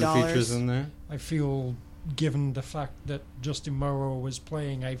 Clint $50. Irwin features in there. I feel, given the fact that Justin Morrow was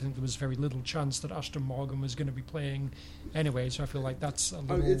playing, I think there was very little chance that Ashton Morgan was going to be playing anyway. So I feel like that's a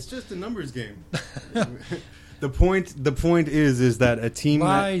little It's just a numbers game. The point is that a team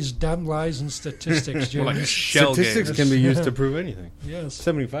lies, damn lies, and statistics. James. Like a that shell statistics game. can be used to prove anything. Yes.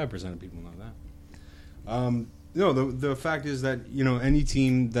 75% of people know that. No, the fact is that any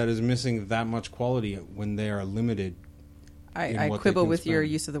team that is missing that much quality when they are limited, in I what they quibble can with your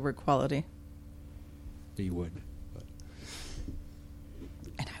spend. use of the word quality. you would. But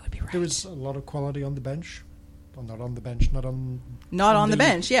And I would be right. There was a lot of quality on the bench. Well, not on the bench, not on Not in on the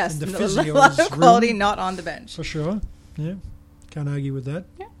bench, yes. in the A lot physio's of quality room. not on the bench. for sure. Yeah, can't argue with that.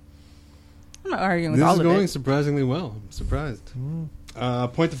 I'm not arguing with this all is of going it. surprisingly well. I'm surprised.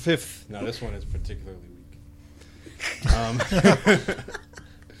 Mm. Point the fifth. Now this one is particularly weak.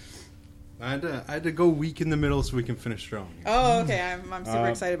 I had to go weak in the middle so we can finish strong. here. Oh, okay. I'm super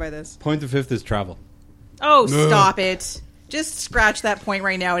excited by this. Point the fifth is travel. Oh, stop it. Just scratch that point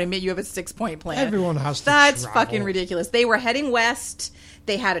right now and admit you have a 6-point plan. Everyone has to That's travel. fucking ridiculous. They were heading west.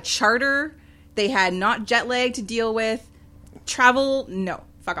 They had a charter. They had not jet lag to deal with. Travel, no.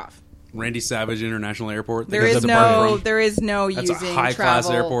 Fuck off. Randy Savage International Airport. There Because is that's apart no, from- there is no That's a using high-class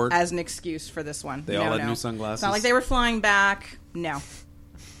travel airport. as an excuse for this one. They all had new sunglasses. It's not like they were flying back. No,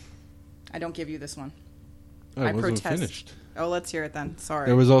 I don't give you this one. Oh, I it wasn't protest. finished. Oh, let's hear it then. Sorry.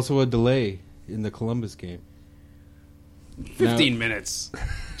 There was also a delay in the Columbus game. 15 minutes.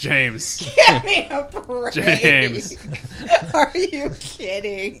 James. Give me a break. James. Are you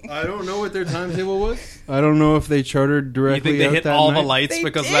kidding? I don't know what their timetable was. I don't know if they chartered You directly think they out hit that all night. the lights They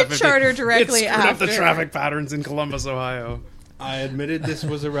because did of that 15 charter directly it screwed up the after. traffic patterns in Columbus, Ohio. I admitted this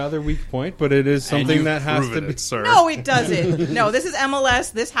was a rather weak point, but it is And something you've that has to proven be. it, sir. No, it doesn't. No, this is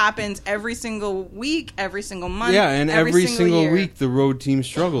MLS. This happens every single week, every single month. Yeah, and every single year. week the road team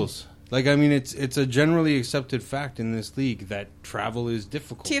struggles. Like, I mean, it's a generally accepted fact in this league that travel is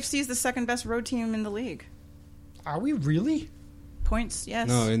difficult. TFC is the second best road team in the league. Are we really? Points, yes.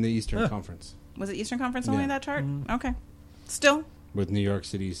 No, in the Eastern Conference. Was it Eastern Conference only Yeah. that chart? Okay. Still, With New York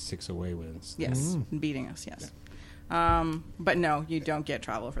City's 6 away wins. yes. Beating us, yes. But no, you don't get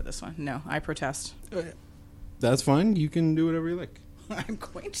travel for this one. No, I protest. That's fine. You can do whatever you like. I'm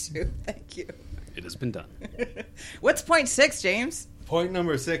going to. Thank you. It has been done. What's point 6, James? Point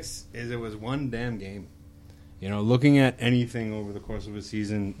number 6 is it was one damn game. You know, looking at anything over the course of a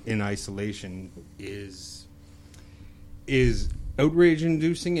season in isolation is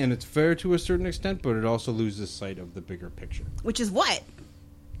outrage-inducing, and it's fair to a certain extent, but it also loses sight of the bigger picture. Which is what?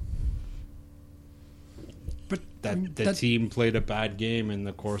 But That the team played a bad game in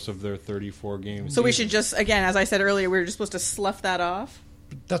the course of their 34 games. So we should just, again, as I said earlier, we were just supposed to slough that off.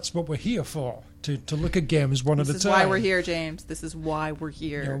 that's what we're here for, to look at games one This at a is time. why we're here, James. This is why we're You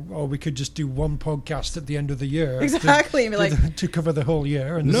here. know, or we could just do one podcast at the end of the year. Exactly, To, and be like- to cover the whole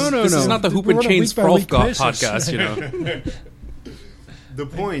year. And No, This is not the Hoop we're and on a Chain week-by-week Sprolf basis. podcast, you know. The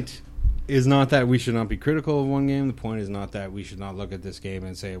point is not that we should not be critical of one game. The point is not that we should not look at this game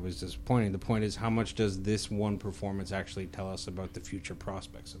and say it was disappointing. The point is how much does this one performance actually tell us about the future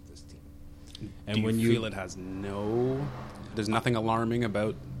prospects of this team? And Do you when feel it has there's nothing alarming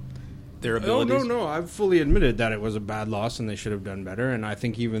about their Oh, abilities? no. I've fully admitted that it was a bad loss and they should have done better. And I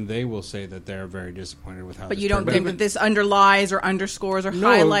think even they will say that they're very disappointed with how But this you don't turned think out. that this underlies or underscores or No,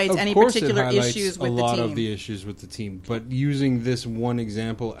 highlights of any course it particular highlights issues with a the lot team? of the issues with the team. But using this one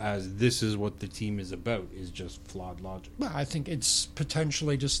example as this is what the team is about is just flawed logic. Well, I think it's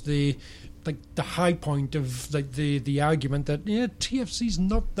potentially just the like the high point of like the argument that TFC's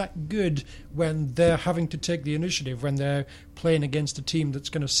not that good when they're having to take the initiative, when they're playing against a team that's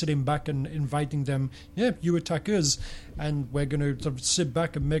going to sit in back and inviting them, you attack us, and we're going to sort of sit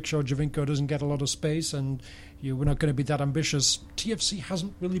back and make sure Javinko doesn't get a lot of space, and we're not going to be that ambitious. TFC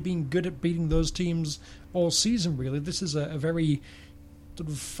hasn't really been good at beating those teams all season, really. This is a very sort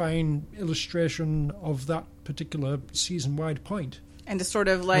of fine illustration of that particular season-wide point. And to sort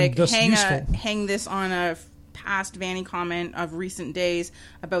of like thus useful. hang this on a past Vanny comment of recent days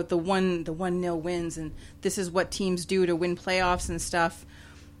about the 1-0 wins, and this is what teams do to win playoffs and stuff.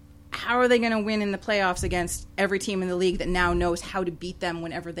 How are they going to win in the playoffs against every team in the league that now knows how to beat them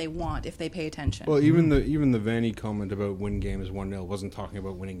whenever they want if they pay attention? Well, even the Vanny comment about win games 1-0 wasn't talking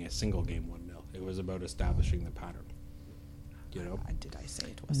about winning a single game 1-0. It was about establishing the pattern. You know? Did I say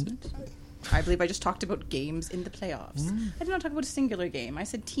it wasn't? I believe I just talked about games in the playoffs. I did not talk about a singular game. I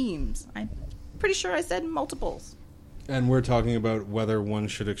said teams. I'm pretty sure I said multiples. And we're talking about whether one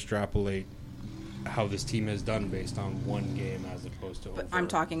should extrapolate how this team has done based on one game as opposed to But over I'm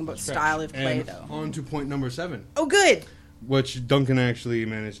talking about a stretch. style of play, And though. on to point number 7, Oh, good. which Duncan actually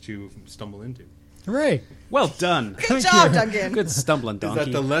managed to stumble into. Hooray! Well done. Good job, Duncan. Good stumbling Is donkey.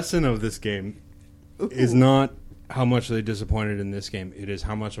 that the lesson of this game is not how much they disappointed in this game. It is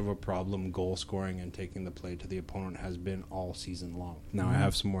how much of a problem goal scoring and taking the play to the opponent has been all season long. Now I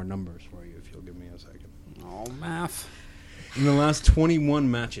have some more numbers for you if you'll give me a second. Oh, math. In the last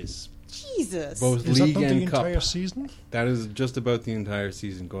 21 matches, Jesus. both Is that league not the and cup, entire season? that is just about the entire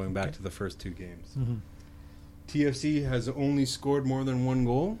season, going back to the first 2 games. TFC has only scored more than 1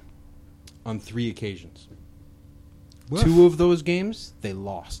 goal on 3 occasions. Woof. 2 of those games, they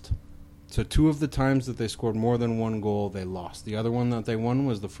lost. So 2 of the times that they scored more than 1 goal, they lost. The other one that they won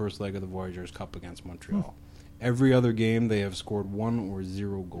was the first leg of the Voyageurs Cup against Montreal. Every other game, they have scored 1 or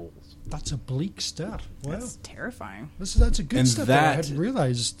 0 goals. That's a bleak stat. Wow. That's terrifying. That's a good And stat that I that hadn't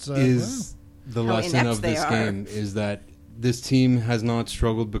realized. Is the How lesson inept of they this are. game is that this team has not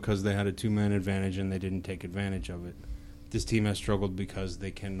struggled because they had a 2-man advantage and they didn't take advantage of it. This team has struggled because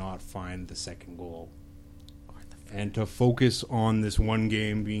they cannot find the second goal. And to focus on this one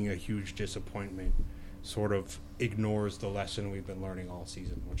game being a huge disappointment sort of ignores the lesson we've been learning all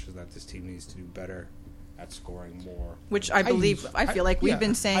season, which is that this team needs to do better at scoring more. Which I feel like we've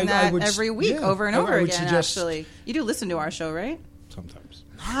been saying that every week over and over again, actually. You do listen to our show, right? Sometimes.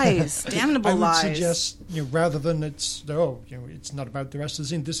 Lies. Damnable I would lies. suggest, rather than it's not about the rest of the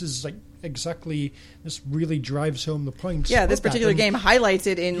scene. This is like exactly, this really drives home the point. Yeah, this of that. particular And game highlights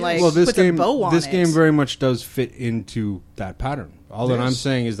it in, like, Well, this puts game, a bow on this it. game very much does fit into that pattern. All that I'm Yes.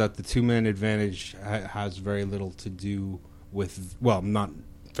 saying is that the 2-man advantage has very little to do with, well, not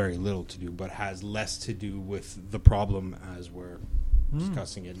very little to do, but has less to do with the problem as we're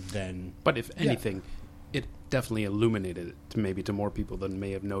discussing it than... But if anything, it definitely illuminated it to more people than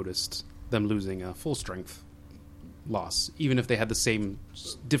may have noticed them losing a full strength loss, even if they had the same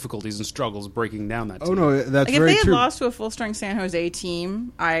difficulties and struggles breaking down that team. Oh, no, that's Like, if very they had true. lost to a full-strength San Jose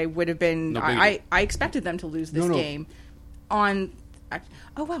team, I would have been... No I biggie. expected them to lose this No. game on...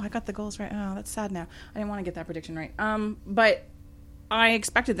 Oh, wow, I got the goals right. Oh, that's sad now. I didn't want to get that prediction right. But I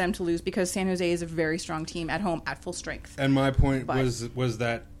expected them to lose because San Jose is a very strong team at home at full strength. And my point But- was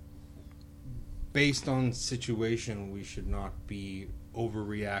that based on situation, we should not be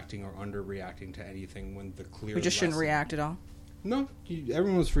overreacting or underreacting to anything when the clear We just shouldn't lesson- react at all. No,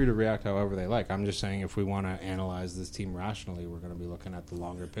 everyone's free to react however they like. I'm just saying if we want to analyze this team rationally, we're going to be looking at the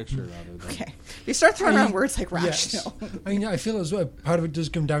longer picture rather than... Okay. You start throwing around words like rational. Yes. I mean, I feel as well part of it does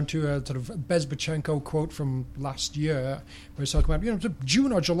come down to a sort of Bezbachenko quote from last year, where he's talking about,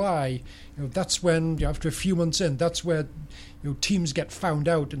 June or July, that's when, after a few months in, that's where teams get found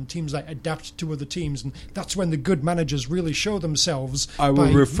out and teams like adapt to other teams, and that's when the good managers really show themselves. I will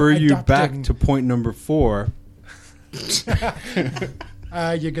by refer you back adapting. to point number 4,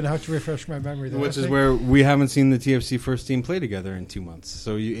 You're going to have to refresh my memory there. which I is think. where we haven't seen the TFC first team play together in 2 months.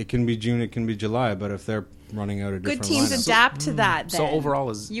 So it can be June, it can be July, but if they're running out of Good different teams lineups, adapt to that. So then. overall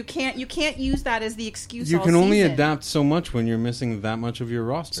is you can't use that as the excuse. you all can only season. adapt so much when you're missing that much of your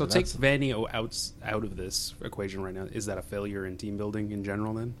roster. so take That's- Vanny out of this equation right now. Is that a failure in team building in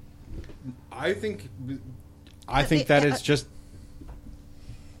general then? I think that it's just...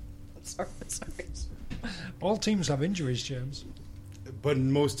 Sorry. all teams have injuries, James. But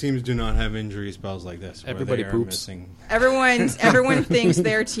most teams do not have injury spells like this. Where Everybody they are poops. missing. Everyone thinks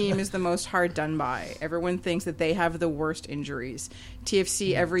their team is the most hard done by. Everyone thinks that they have the worst injuries.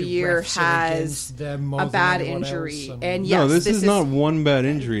 TFC every The year refs are has against them more a than bad anyone injury, else, and yes, no, this is not one bad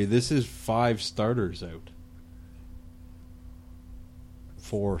injury. This is 5 starters out.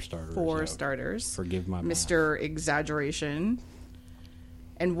 4 starters. 4 out. starters. Forgive my math. Mr. Exaggeration.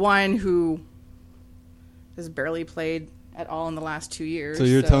 And one who has barely played at all in the last 2 years. So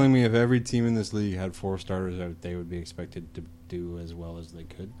you're telling me if every team in this league had 4 starters out, they would be expected to do as well as they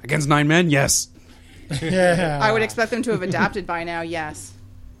could? Against 9 men, yes. Yeah. I would expect them to have adapted by now, yes.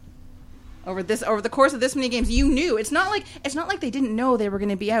 Over the course of this many games, you knew. It's not like they didn't know they were going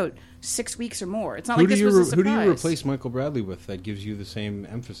to be out 6 weeks or more. It's not like this was a surprise. Who do you replace Michael Bradley with that gives you the same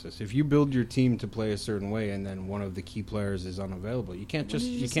emphasis? If you build your team to play a certain way and then one of the key players is unavailable, you can't just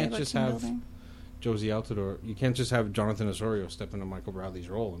have Josie Altidore. You can't just have Jonathan Osorio step into Michael Bradley's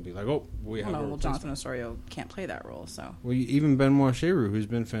role and be like, "Oh, we have." Well, Jonathan Osorio can't play that role, so. Well, even Benoit Cheroux, who's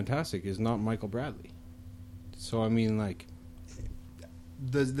been fantastic, is not Michael Bradley. So I mean, like,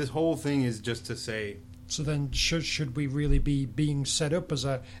 this whole thing is just to say. So then, should we really be being set up as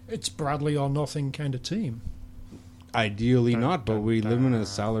it's Bradley or nothing kind of team? Ideally not, but we live in a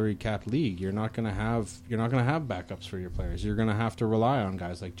salary cap league. You're not going to have backups for your players. You're going to have to rely on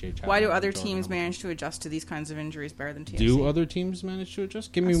guys like Jay Chapman. Why do other teams manage to adjust to these kinds of injuries better than TFC? Do other teams manage to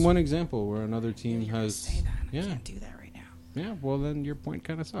adjust? Give me one example where another team You're has. say that, and Yeah. I can't do that right now. Yeah, well then your point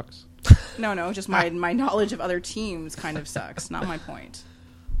kind of sucks. No, just my knowledge of other teams kind of sucks. Not my point.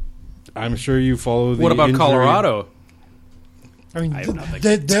 I'm sure you follow the. What about injury- Colorado? I mean, I have nothing.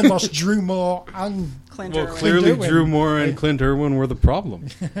 they lost Drew Moore and Clint Well, Irwin. clearly Irwin. Drew Moore and Clint Irwin were the problem.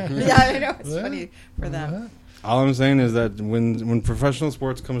 Yeah, I know. It's Yeah. funny for them. All I'm saying is that when professional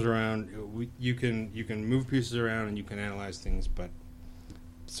sports comes around, you can move pieces around and you can analyze things, but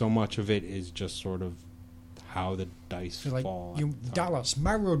so much of it is just sort of how the dice like fall. Dallas.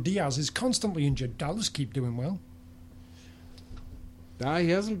 Mauro Diaz is constantly injured. Dallas keep doing well.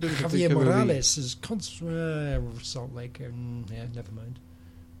 He hasn't been Javier particularly. Morales is Salt Lake. Yeah, never mind.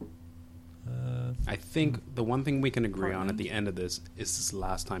 I think the one thing we can agree on at the end of this is this is the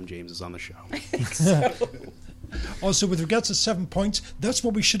last time James is on the show. Also, with regards to 7 points, that's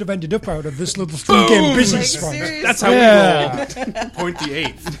what we should have ended up out of this little 3-game business Like, one. seriously? That's how we roll. Point the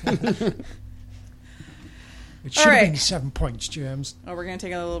 8th. It should have right. been 7 points, James. Oh, we're going to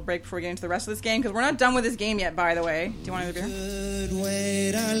take a little break before we get into the rest of this game because we're not done with this game yet, by the way. Do you want to go? Could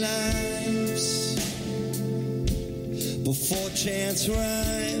wait our lives before chance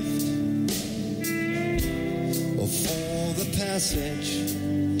arrived, or for the passage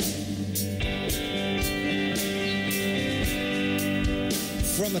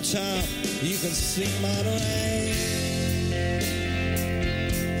from a top you can see Monterey,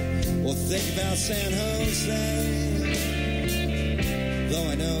 or think about San Jose, though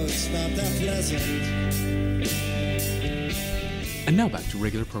I know it's not that pleasant. And now back to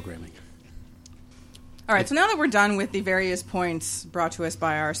regular programming. All right, so now that we're done with the various points brought to us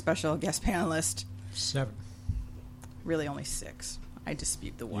by our special guest panelist, 7. really only 6. I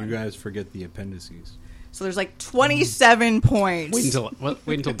dispute the one. You guys forget the appendices. So there's like 27 points. Wait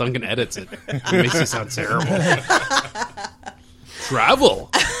until Duncan edits it. It makes you sound terrible. Travel.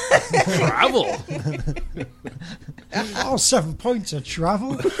 Oh, 7 points of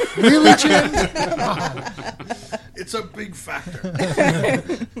travel? Really, James? It's a big factor.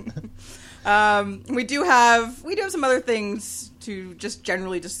 We do have some other things to just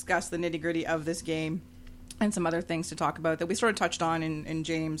generally discuss the nitty gritty of this game, and some other things to talk about that we sort of touched on in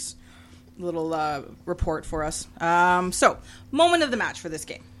James' little report for us. So, moment of the match for this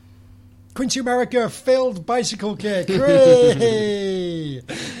game. Quincy America failed bicycle kick. Hooray!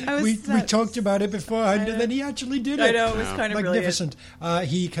 We talked about it beforehand, and then he actually did it. I know, it was kind of magnificent.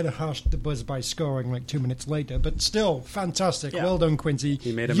 He kind of harshed the buzz by scoring like 2 minutes later, but still fantastic. Yeah. Well done, Quincy.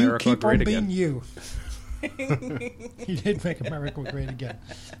 He made America you keep great on being again. you. He did make America great again.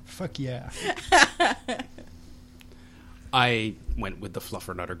 Fuck yeah! I went with the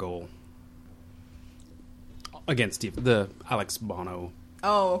Fluffernutter goal against the Alex Bono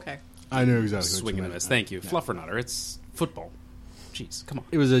Oh, okay. I know exactly what swing you and a meant. miss. Thank you. Fluffernutter. It's football. Jeez, come on.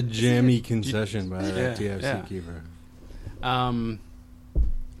 It was a jammy concession by that Yeah, TFC yeah. keeper.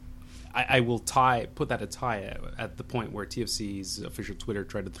 I will put that a tie at the point where TFC's official Twitter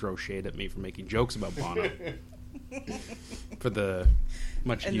tried to throw shade at me for making jokes about Bono for the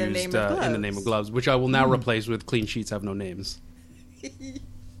much In the used name of in the name of gloves, which I will now replace with clean sheets have no names.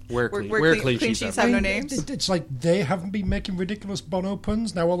 Where clean sheets have no I mean, names? It's like they haven't been making ridiculous Bono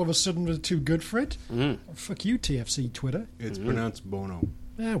puns. Now all of a sudden they're too good for it. Fuck you, TFC Twitter. It's pronounced Bono.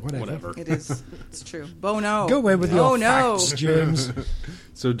 Yeah, whatever. It is. It's true. Bono. Go away with your Oh, no. facts, James.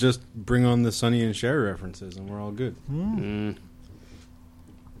 So just bring on the Sonny and Cher references, and we're all good.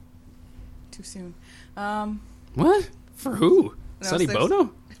 Too soon. What? For who? No, Sonny there's-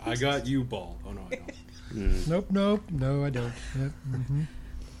 Bono? I got you, ball. Oh no, I don't. Nope. No, I don't. Yep.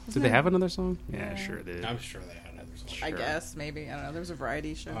 Did they have another song? Yeah, sure they did. I'm sure they had other songs. I guess maybe I don't know. There was a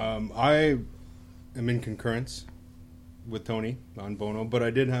variety show. I am in concurrence with Tony on Bono, but I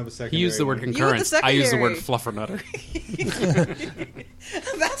did have a secondary. He used the word one. concurrence. I used the word secondary. fluffernutter.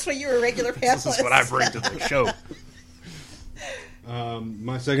 That's what you were regular panelist. This is what I bring to the show.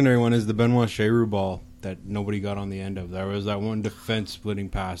 My secondary one is the Benoit Cheroux ball that nobody got on the end of. There was that one defense splitting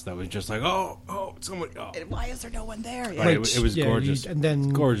pass that was just like, oh, somebody. Oh. Why is there no one there? But Yeah. it was gorgeous. And then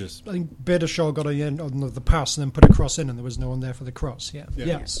Gorgeous. I think Berdashaw got on the pass and then put a cross in, and there was no one there for the cross. Yeah. Yeah.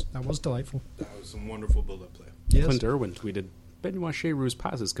 Yes, that was delightful. That was some wonderful build-up play. Yes. Clint Irwin tweeted, Benoit Cheroux's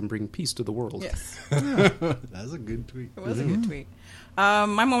passes can bring peace to the world. Yes, That's a good tweet. it was a good tweet. My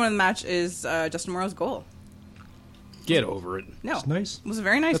moment of the match is Justin Morrow's goal. Get over it. No, It's nice. It was a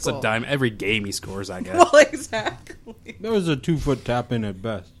very nice That's goal. a dime every game he scores, I guess. Well, exactly. That was a 2-foot tap in at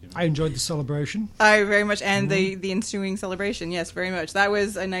best. You know? I enjoyed the celebration. I very much, and the ensuing celebration. Yes, very much. That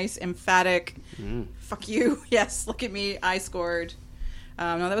was a nice, emphatic. Fuck you. Yes, look at me. I scored.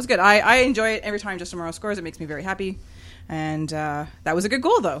 No, that was good. I enjoy it every time Justin Morrow scores. It makes me very happy. And that was a good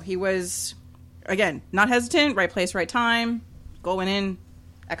goal, though. He was, again, not hesitant. Right place, right time. Goal went in.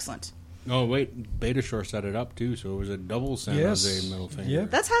 Excellent. Oh wait, Beta set it up too, so it was a double San Jose middle finger. Yeah.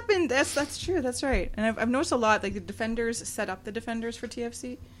 That's happened. That's true. That's right. And I've noticed a lot. Like the defenders set up the defenders for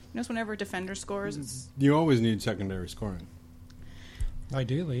TFC. You notice whenever a defender scores, it's You always need secondary scoring.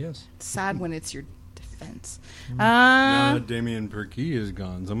 Ideally, yes. sad when it's your defense. Now that Damien Perkey is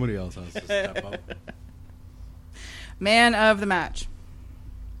gone, somebody else has to step up. Man of the match.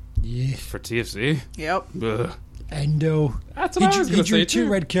 Yeah. For TFC. Yep. Ugh. Endo. That's what I was He going to drew say, two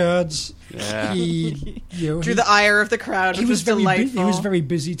too. red cards. Yeah. He, Drew the ire of the crowd, he which was very delightful. he was very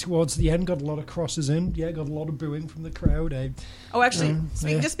busy towards the end. Got a lot of crosses in. Yeah, got a lot of booing from the crowd. Oh, actually,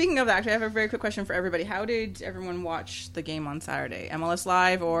 yeah. just speaking of that, actually, I have a very quick question for everybody. How did everyone watch the game on Saturday? MLS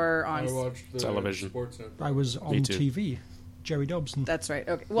Live or on? watched the Television. Sportsnet. I was on too. TV. Jerry Dobson. That's right.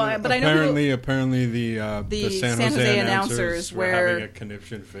 Okay. Well, but I know Apparently, the San Jose announcers were were- having a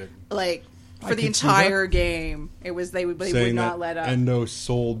conniption fit, like I for the could see entire game, it was they would saying not that let up. Endo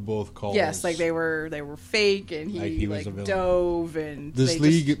sold both calls. Yes, like they were fake, and Like he he was a villain. dove, and This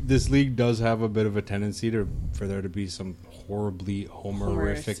they this league does have a bit of a tendency for there to be some horribly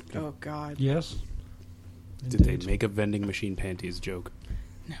homerific. Oh God. Yes. Did they make a vending machine panties joke?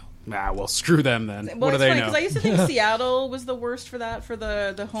 No. Ah, well, screw them then. Well, what do it's they funny know? because I used to think Seattle was the worst for that, for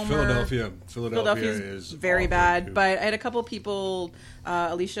the homer. Philadelphia is is very awful, bad, too. but I had a couple people.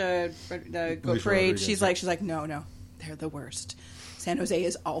 Alicia Parade. Rodriguez, She's like, no, they're the worst. San Jose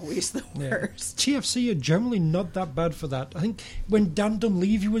is always the Yeah. worst. TFC are generally not that bad for that. I think when Dan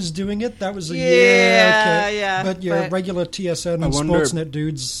Dunleavy was doing it, that was a Yeah, okay. yeah, But your but- regular TSN I and wonder- Sportsnet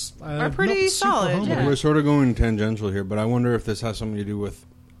dudes Are pretty not super solid, homer. yeah. We're sort of going tangential here, but I wonder if this has something to do with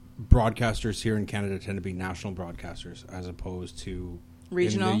broadcasters here in Canada tend to be national broadcasters as opposed to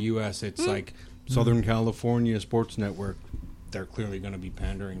Regional? In the U.S., it's like Southern California Sports Network. They're clearly going to be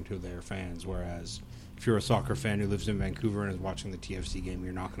pandering to their fans, whereas if you're a soccer fan who lives in Vancouver and is watching the TFC game,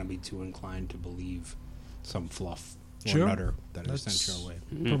 you're not going to be too inclined to believe some fluff or Sure. nutter that is That's sent your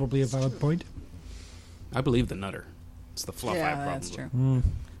way. probably a valid point. I believe the nutter. It's the fluff I Yeah, have problems that's true. with.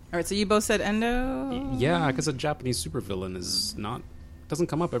 All right, so you both said Endo. Yeah, because a Japanese supervillain doesn't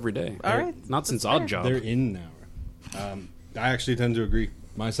come up every day. All right, Not since that's fair. Odd Job. They're in now. I actually tend to agree.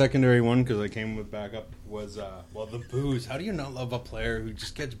 My secondary one, because I came with backup, was the boos. How do you not love a player who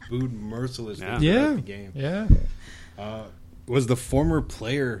just gets booed mercilessly Yeah. throughout Yeah. the game? Yeah. Was the former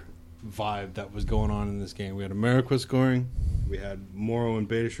player vibe that was going on in this game. We had America scoring. We had Morrow and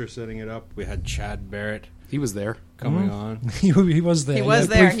Beitashour setting it up. We had Chad Barrett He was there. coming on, He was there. He was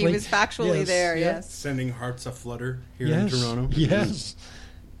yeah, there. briefly. He was factually Yes, there. yeah. Yes. sending hearts aflutter here in Yes. Toronto. Yes.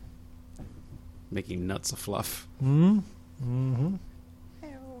 Making nuts a fluff. Mm-hmm.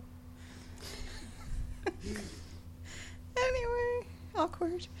 Anyway,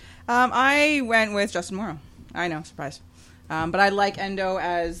 awkward. I went with Justin Morrow. I know, surprise. But I like Endo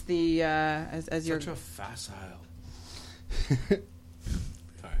as the as your. Such a facile.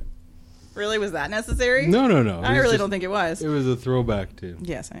 Really, was that necessary? No. I really don't think it was. It was a throwback too.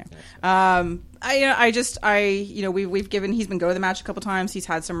 Yes, I am. We've given. He's been go to the match a couple times. He's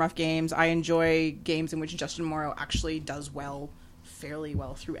had some rough games. I enjoy games in which Justin Morrow actually does fairly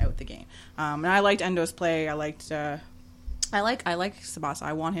well throughout the game. And I liked Endo's play. I like Sabasa.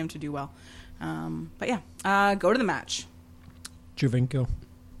 I want him to do well. But yeah, go to the match. Jovinko.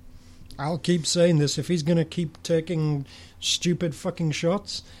 I'll keep saying this. If he's going to keep taking stupid fucking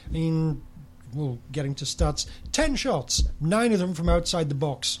shots, I mean, well, getting to stats, 10 shots, 9 of them from outside the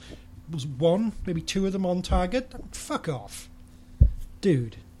box. was one, maybe two of them on target. Fuck off.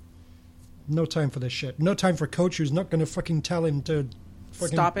 Dude. No time for this shit. No time for a coach who's not going to fucking tell him to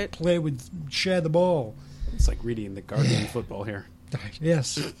fucking Stop it. share the ball. It's like reading the Guardian football here.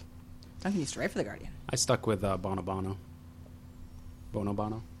 Yes. Duncan used to write for the Guardian. I stuck with Bono Bono. Bono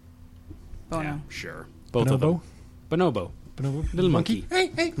Bono? Bono. Yeah, sure. Both of them. Bonobo. Bonobo. Little monkey.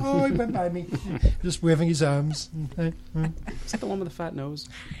 Hey, hey, oh, he went by me. Just waving his arms. Is that the one with the fat nose?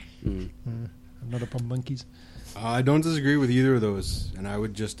 I'm not up on monkeys. I don't disagree with either of those, and I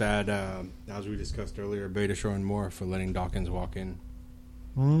would just add, as we discussed earlier, Beta showing more for letting Dawkins walk in.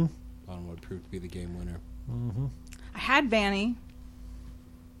 On what proved to be the game winner. I had Vanny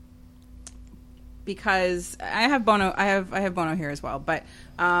because I have Bono. I have Bono here as well, but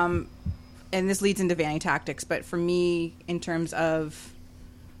and this leads into Vanny tactics. But for me, in terms of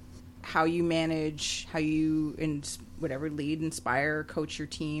how you manage, how you lead, inspire, coach your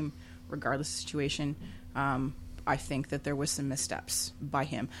team, regardless of the situation, I think that there was some missteps by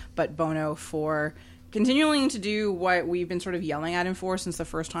him. But Bono for continuing to do what we've been sort of yelling at him for since the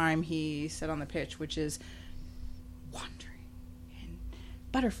first time he said on the pitch, which is wandering and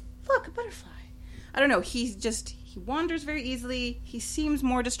look, a butterfly. I don't know. He wanders very easily. He seems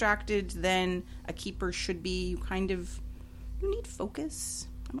more distracted than a keeper should be. You need focus.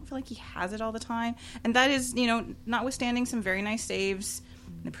 I don't feel like he has it all the time. And that is, notwithstanding some very nice saves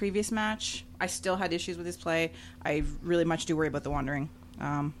in the previous match, I still had issues with his play. I really much do worry about the wandering.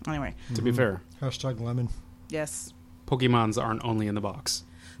 Anyway. To be fair, #lemon. Yes. Pokemons aren't only in the box.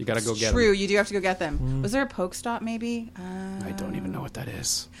 You got to go get True, them. you do have to go get them. Was there a Pokestop maybe? I don't even know what that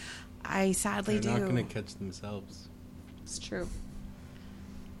is. I sadly They're do. not going to catch themselves. It's true.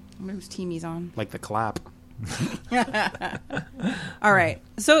 I wonder whose team he's on. Like the clap. All right.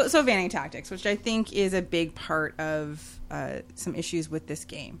 So Vanning tactics, which I think is a big part of some issues with this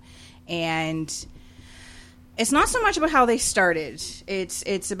game. And it's not so much about how they started.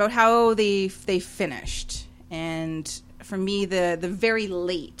 It's about how they finished. And for me, the very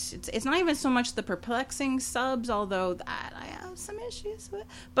late, it's not even so much the perplexing subs, although that I have some issues with,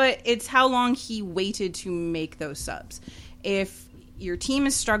 but it's how long he waited to make those subs. If your team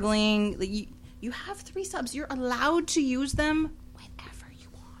is struggling, you have 3 subs. You're allowed to use them whenever you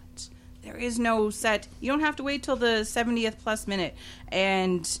want. There is no set. You don't have to wait till the 70th plus minute.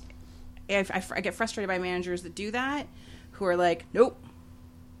 And if I get frustrated by managers that do that, who are like, nope,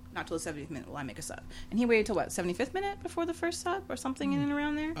 not till the 70th minute will I make a sub. And he waited till, 75th minute before the first sub or something in and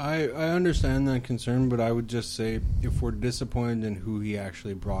around there? I understand that concern, but I would just say if we're disappointed in who he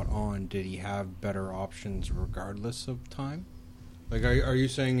actually brought on, did he have better options regardless of time? Like, are you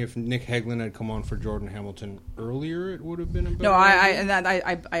saying if Nick Hegland had come on for Jordan Hamilton earlier, it would have been a better No,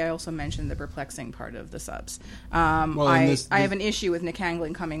 idea? I also mentioned the perplexing part of the subs. Well, I have an issue with Nick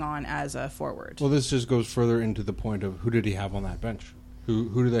Hegland coming on as a forward. Well, this just goes further into the point of who did he have on that bench? Who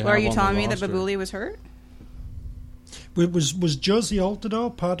do they have Are you on telling the me that roster? Babuli was hurt? Was Josie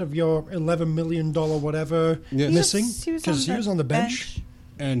Altidore part of your $11 million whatever missing? Because he was on the bench.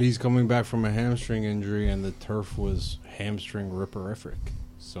 And he's coming back from a hamstring injury, and the turf was hamstring ripperific.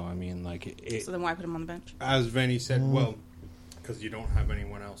 So, I mean, So then why put him on the bench? as Vinny said, well, because you don't have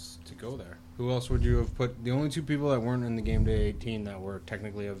anyone else to go there. Who else would you have put? The only 2 people that weren't in the game day 18 that were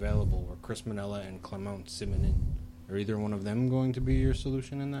technically available were Chris Manella and Clement Simonin. Are either one of them going to be your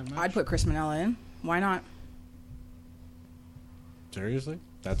solution in that match? I'd put Chris Manella in. Why not? Seriously?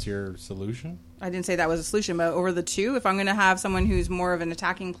 That's your solution? I didn't say that was a solution, but over the 2, if I'm going to have someone who's more of an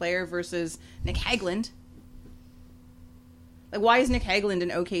attacking player versus Nick Hegland, why is Nick Hegland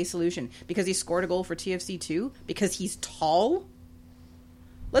an okay solution? Because he scored a goal for TFC 2? Because he's tall?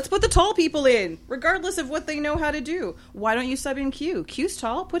 Let's put the tall people in, regardless of what they know how to do. Why don't you sub in Q? Q's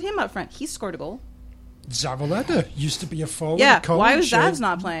tall. Put him up front. He scored a goal. Zavaleta used to be a forward. Yeah, at college, why was Zavs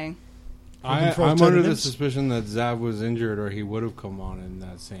not playing? Looking for I'm under the alternatives. suspicion that Zav was injured or he would have come on in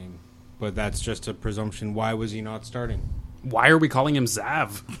that same. But that's just a presumption. Why was he not starting? Why are we calling him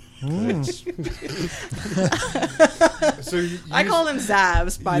Zav? So I call him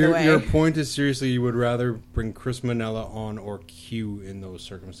Zavs, by the way. Your point is seriously you would rather bring Chris Manella on or Q in those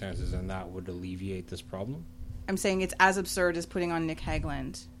circumstances, and that would alleviate this problem? I'm saying it's as absurd as putting on Nick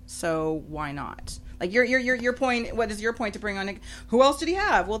Hegland. So why not? Like your point. What is your point to bring on Nick? Who else did he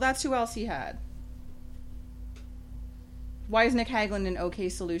have? Well, that's who else he had. Why is Nick Hegland an okay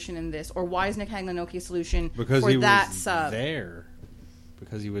solution in this, or why is Nick Hegland an okay solution Because for he that was sub? there.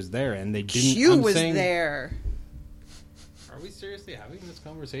 Because he was there, and they didn't. Q I'm was saying, there. Are we seriously having this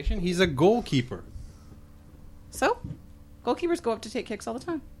conversation? He's a goalkeeper. So, goalkeepers go up to take kicks all the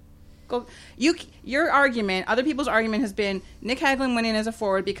time. Your argument, other people's argument has been Nick Hagglund went in as a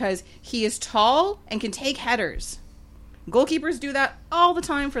forward because he is tall and can take headers. Goalkeepers do that all the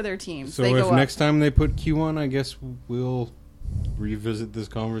time for their teams. So they if go next time they put Q on, I guess we'll revisit this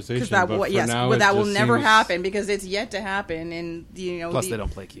conversation. that but will, for yes, now, but it that will just never seems- happen because it's yet to happen, and Plus, they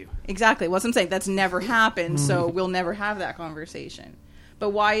don't play Q. Exactly. What I'm saying, that's never happened, so we'll never have that conversation. But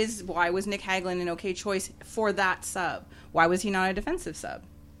why was Nick Hagglund an okay choice for that sub? Why was he not a defensive sub?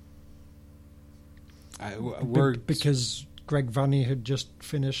 Because Greg Vanny had just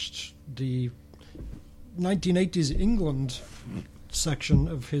finished the 1980s England section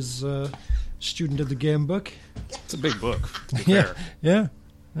of his Student of the Game book. It's a big book, to be Yeah, fair.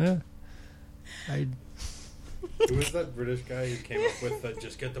 yeah. Who was that British guy who came up with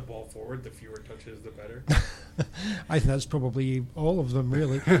just get the ball forward, the fewer touches, the better? I think that's probably all of them,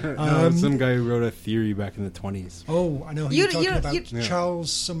 really. No, it's some guy who wrote a theory back in the 20s. Oh, I know who You- you're talking you- about. you-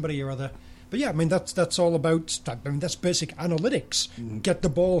 Charles somebody or other. But yeah, I mean, that's all about, that's basic analytics. Get the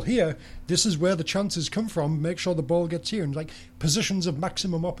ball here. This is where the chances come from. Make sure the ball gets here. And like positions of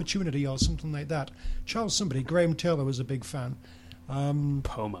maximum opportunity or something like that. Charles somebody, Graham Taylor was a big fan.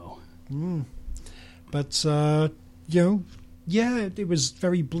 Pomo. But, it was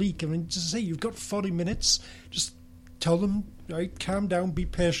very bleak. I mean, just say you've got 40 minutes. Just tell them, right, calm down, be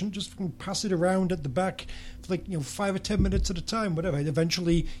patient. Just fucking pass it around at the back for 5 or 10 minutes at a time, whatever.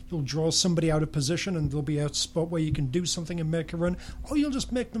 Eventually, you'll draw somebody out of position and there'll be a spot where you can do something and make a run. Or you'll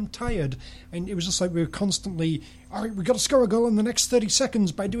just make them tired. And it was just like we were constantly, all right, we've got to score a goal in the next 30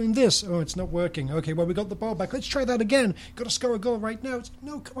 seconds by doing this. Oh, it's not working. Okay, well, we got the ball back. Let's try that again. Got to score a goal right now.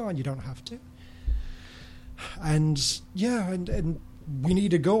 No, come on, you don't have to. And and we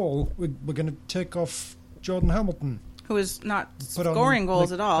need a goal. We're going to take off Jordan Hamilton. Who is not Put on scoring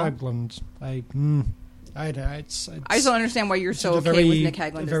goals Nick at all. Hagglund. I just don't understand why you're so a okay with Nick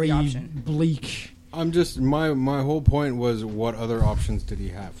Hagglund as very the option. bleak. I'm just my whole point was what other options did he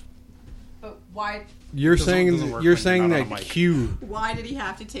have? But why? You're Doesn't saying work you're when you're saying not on that a mic. Q. Why did he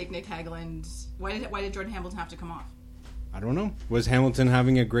have to take Nick Hagglund? Why did Jordan Hamilton have to come off? I don't know. Was Hamilton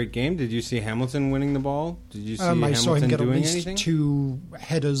having a great game? Did you see Hamilton winning the ball? Did you see I saw him Hamilton get at doing least anything? 2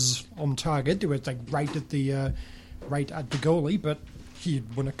 headers on target. They were right at the goalie, but he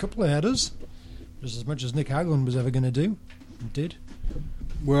won a couple of headers, just as much as Nick Hagglund was ever going to do. And did.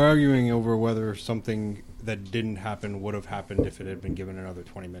 We're arguing over whether something that didn't happen would have happened if it had been given another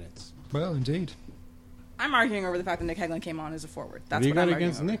 20 minutes. Well, indeed. I'm arguing over the fact that Nick Hagglund came on as a forward. That's what do you what I'm got arguing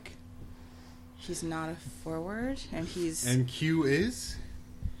against over. Nick? He's not a forward, and he's And Q is?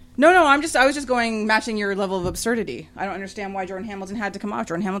 no. I was just going matching your level of absurdity. I don't understand why Jordan Hamilton had to come off.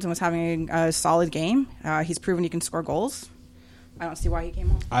 Jordan Hamilton was having a solid game. He's proven he can score goals. I don't see why he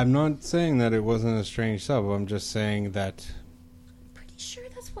came off. I'm not saying that it wasn't a strange sub. I'm just saying that. Pretty sure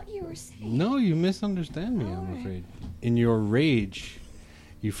that's what you were saying. No, you misunderstand me, I'm afraid. In your rage,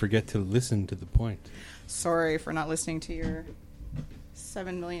 you forget to listen to the point. Sorry for not listening to your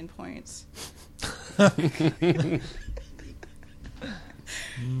 7 million points.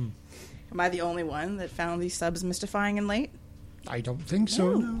 Am I the only one that found these subs mystifying and late? I don't think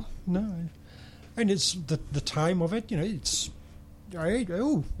so. No. And it's the time of it. It's all right.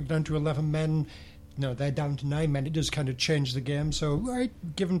 Oh, we're down to 11 men. No, they're down to 9 men. It does kind of change the game. So, all right,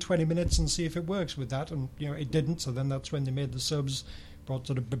 give them 20 minutes and see if it works with that. And it didn't. So then that's when they made the subs. Brought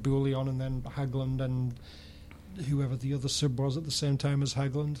sort of Babuli on, and then Hagglund and whoever the other sub was at the same time as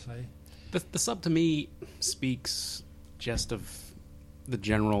Hagglund. The sub to me speaks just of the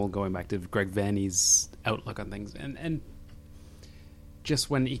general, going back to Greg Vanny's outlook on things, and just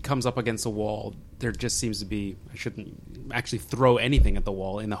when he comes up against a wall, there just seems to be, I shouldn't actually throw anything at the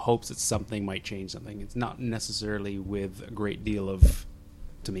wall in the hopes that something might change something. It's not necessarily with a great deal of,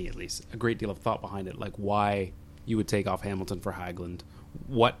 to me at least, a great deal of thought behind it, like why you would take off Hamilton for Hagglund.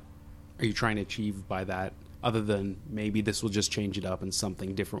 What are you trying to achieve by that? Other than maybe this will just change it up and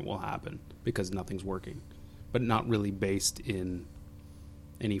something different will happen because nothing's working, but not really based in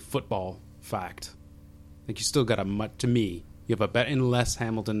any football fact. I think you still got to me, you have a bet, unless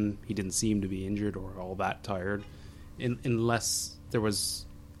Hamilton, he didn't seem to be injured or all that tired, unless there was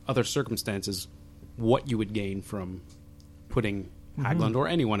other circumstances, what you would gain from putting Hagglund or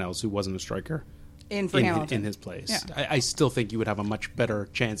anyone else who wasn't a striker In for Hamilton. in his place. Yeah. I still think you would have a much better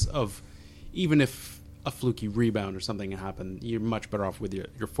chance of, even if a fluky rebound or something happened, you're much better off with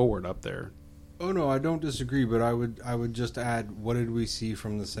your forward up there. Oh no, I don't disagree, but I would just add, what did we see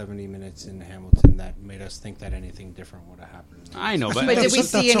from the 70 minutes in Hamilton that made us think that anything different would have happened? I know, but But did That's- we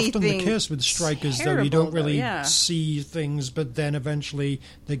see that's often the anything case with strikers, though. You terrible, don't really though? Yeah. see things, but then eventually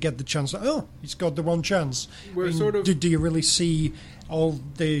they get the chance. Oh, he's got the one chance. We're sort of- Do you really see all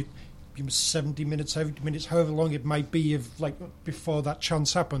the 70 minutes, 80 minutes, however long it might be, if like before that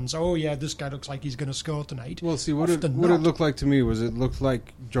chance happens. Oh yeah, this guy looks like he's going to score tonight. Well, see, what it looked like to me was it looked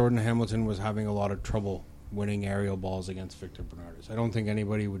like Jordan Hamilton was having a lot of trouble winning aerial balls against Victor Bernardus. I don't think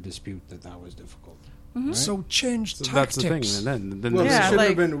anybody would dispute that was difficult. Right? So change So tactics. that's the thing. And then Well, Yeah,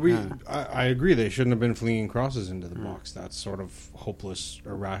 they shouldn't like- have been. I agree. They shouldn't have been flinging crosses into the box. That's sort of hopeless,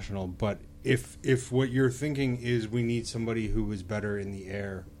 irrational. But if what you're thinking is we need somebody who is better in the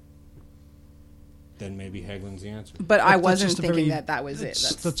air, then maybe Hagelin's the answer. But I That's wasn't just a thinking very- that was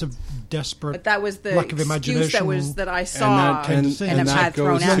it. That's a desperate. But that was the lack of excuse that imagination. I saw that kind of and, thing. have And had that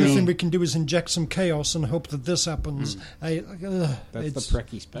thrown goes the at only me. thing we can do is inject some chaos and hope that this happens. That's It's the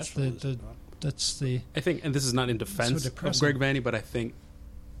Preki it's special. that's the I think, and this is not in defense of depressing. Greg Vanney, but I think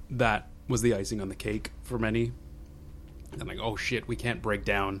that was the icing on the cake for many. I'm like, oh shit, we can't break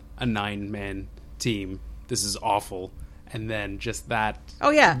down a 9-man team. This is awful. And then just that.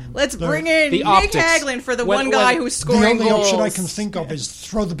 Oh yeah, let's bring in The Nick optics. Hagelin for the When- one guy when- who's the scoring only goals. option I can think of is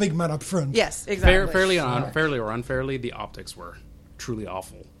throw the big man up front. Yes, exactly. Fairly or unfairly, the optics were truly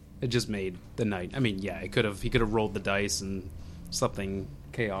awful. It just made the night. I mean, yeah, he could have rolled the dice and something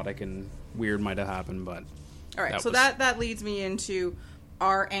chaotic and weird might have happened, but All right, that so was- that leads me into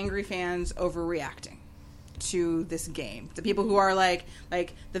are angry fans overreacting to this game? The people who are like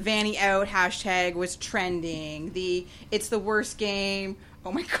the Vanny out hashtag was trending. It's the worst game.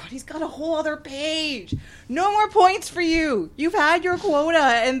 Oh my god, he's got a whole other page. No more points for you. You've had your quota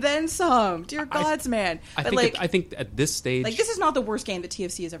and then some. Dear gods, man. I But think I think at this stage, this is not the worst game that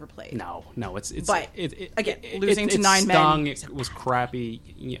TFC has ever played. No, it's But, it, again, losing to it 9 men stung, is It was crappy.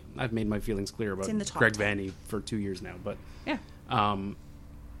 Yeah, I've made my feelings clear about in the top Greg 10. Vanney for 2 years now, but Yeah.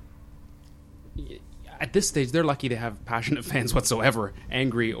 at this stage, they're lucky to have passionate fans whatsoever,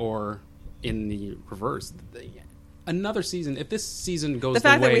 angry or in the reverse. Another season, if this season goes The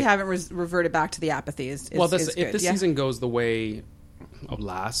fact way, that we haven't reverted back to the apathy is well, is if good. this Yeah. season goes the way of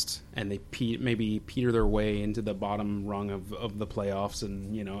last, and they maybe peter their way into the bottom rung of the playoffs,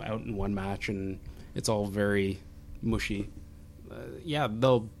 and out in one match, and it's all very mushy. Yeah,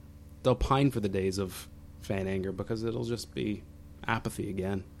 they'll pine for the days of fan anger because it'll just be apathy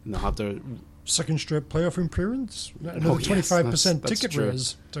again, and they'll have to. Second straight playoff appearance. Another Oh, yes, 25% that's ticket true.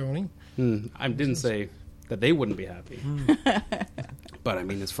 raise, Tony. I didn't say that they wouldn't be happy, but I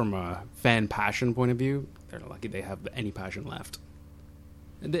mean, it's from a fan passion point of view. They're lucky they have any passion left.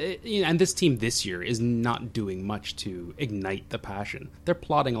 And this team this year is not doing much to ignite the passion. They're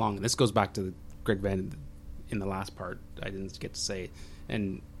plodding along, and this goes back to Greg Van in the last part. I didn't get to say,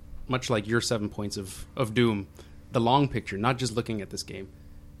 and much like your 7 points of doom, the long picture, not just looking at this game.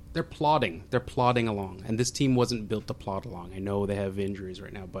 They're plodding. They're plodding along, and this team wasn't built to plod along. I know they have injuries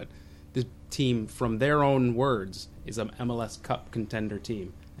right now, but this team, from their own words, is an MLS Cup contender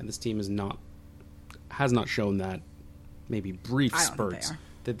team, and this team has not shown that. Maybe brief I don't think they spurts are.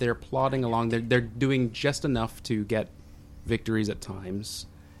 that they're plodding along. They're doing just enough to get victories at times,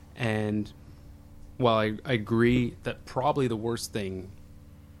 and while I agree that probably the worst thing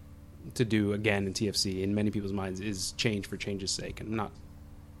to do again in TFC in many people's minds is change for change's sake, and I'm not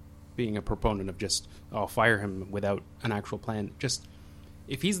being a proponent of just fire him without an actual plan. Just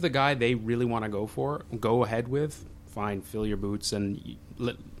if he's the guy they really want to go ahead with, fine, fill your boots, and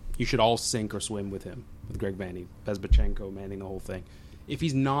you should all sink or swim with him, with Greg Vanney, Bezbachenko manning the whole thing. If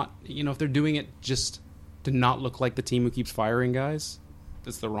he's not, if they're doing it just to not look like the team who keeps firing guys,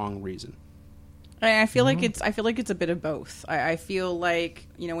 that's the wrong reason. I feel like it's a bit of both. I feel like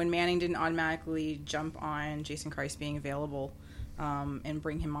when Manning didn't automatically jump on Jason Christ being available and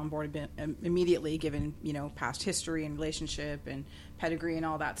bring him on board immediately, given past history and relationship and pedigree and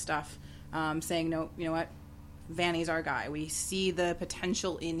all that stuff, saying no, you know what, Vanney's our guy. We see the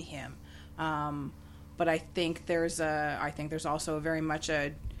potential in him, but I think there's also very much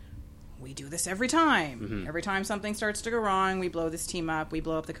a we do this every time. Mm-hmm. Every time something starts to go wrong, we blow this team up. We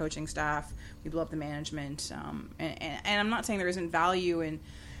blow up the coaching staff. We blow up the management. And I'm not saying there isn't value in,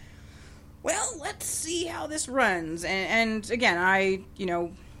 well, let's see how this runs. And again, I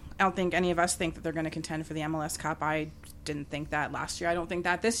don't think any of us think that they're going to contend for the MLS Cup. I didn't think that last year. I don't think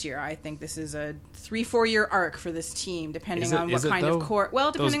that this year. I think this is a 3-4 year arc for this team, depending on what kind of core.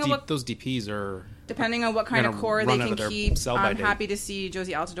 Well, depending on what those DPs are. Depending on what kind of gonna core they run out can of their keep, sell-by I'm date. happy to see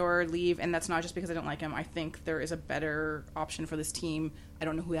Josie Altidore leave, and that's not just because I don't like him. I think there is a better option for this team. I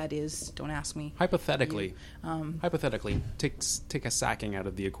don't know who that is. Don't ask me. Hypothetically, take a sacking out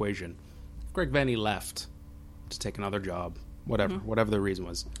of the equation. If Greg Vanney left to take another job, whatever the reason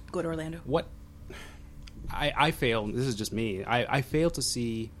was. Go to Orlando. What I fail. This is just me. I fail to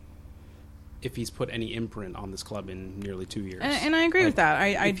see if he's put any imprint on this club in nearly 2 years. And I agree with that.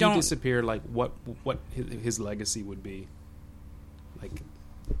 I if don't he disappear, like what his legacy would be. Like,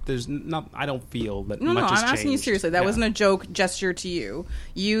 there's not. I don't feel that No, much has I'm asking you changed. seriously. That Yeah. wasn't a joke gesture to you.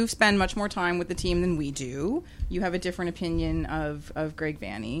 You spend much more time with the team than we do. You have a different opinion of Greg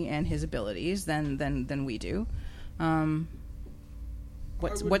Vanney and his abilities than we do.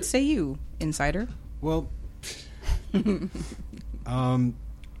 What say you, insider? Well,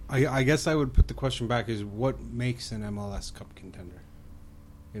 I guess I would put the question back: is what makes an MLS Cup contender?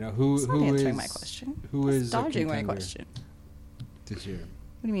 You know, It's not who answering is my question. who It's is a dodging my contender question. this year?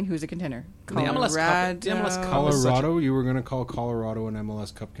 What do you mean? Who's a contender? The MLS Cup- the MLS Cup- was such Colorado. You were going to call Colorado an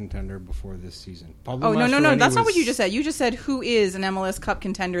MLS Cup contender before this season. Pablo Oh no! Mastroeni That's not what was- you just said. You just said who is an MLS Cup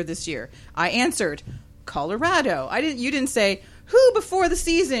contender this year. I answered Colorado. You didn't say who before the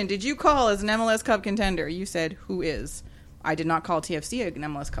season did you call as an MLS Cup contender. You said who is. I did not call TFC an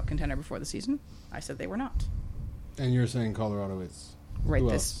MLS Cup contender before the season. I said they were not. And you're saying Colorado is Right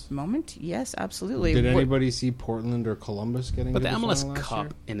Who this else? moment, yes, absolutely. Did What- anybody see Portland or Columbus getting? But to the MLS final last Cup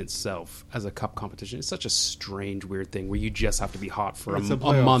year? in itself, as a cup competition, is such a strange, weird thing where you just have to be hot for It's a a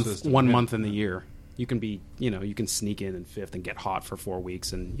playoff month, system, one yeah. month in the year. You can be, you can sneak in fifth and get hot for 4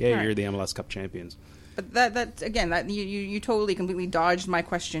 weeks, and Right. you're the MLS Cup champions. But that again, that you totally completely dodged my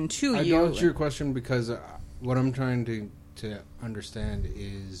question to I you. dodged your question because what I'm trying to understand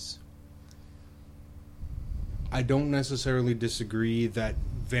is I don't necessarily disagree that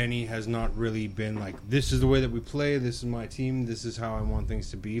Vanney has not really been like, this is the way that we play, this is my team, this is how I want things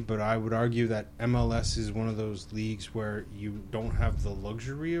to be, but I would argue that MLS is one of those leagues where you don't have the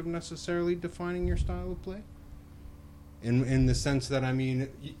luxury of necessarily defining your style of play. In the sense that, I mean,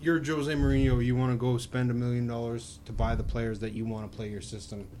 you're Jose Mourinho, you want to go spend $1 million to buy the players that you want to play your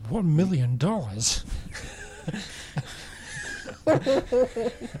system. $1 million. I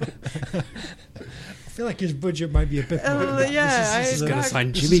feel like his budget might be a bit more. than that. yeah, This is I- a- Gonna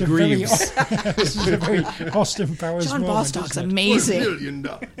sign this is Jimmy a very- Greaves. This is a very Austin Powers John moment. Bostock's isn't it? amazing. $1 million.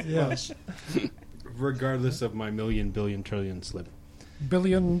 Yes. Regardless of my million, billion, trillion slip.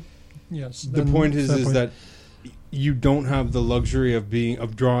 Billion. Yes. The then point is fair point. that you don't have the luxury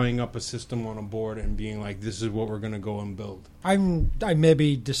of drawing up a system on a board and being like, this is what we're going to go and build. I may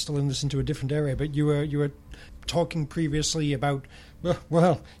be distilling this into a different area, but you were talking previously about,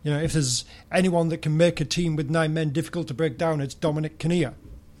 well, if there's anyone that can make a team with 9 men difficult to break down, it's Dominic Kinnear.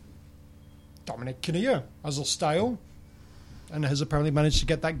 Dominic Kinnear has a style, and has apparently managed to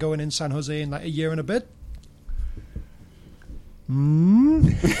get that going in San Jose in like a year and a bit.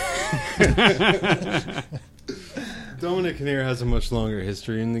 Dominic Kinnear has a much longer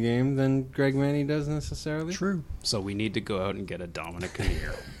history in the game than Greg Vanney does necessarily. True. So we need to go out and get a Dominic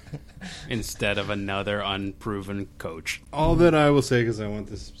Kinnear instead of another unproven coach. All that I will say, because I want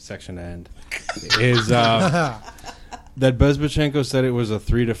this section to end, is that Bezbachenko said it was a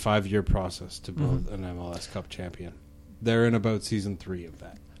 3 to 5 year process to build an MLS Cup champion. They're in about season 3 of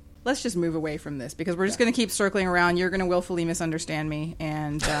that. Let's just move away from this because we're just going to keep circling around. You're going to willfully misunderstand me,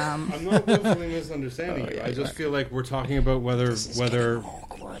 and I'm not willfully misunderstanding you. I just feel like we're talking about whether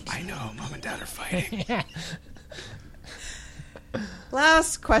I know, Mom and Dad are fighting.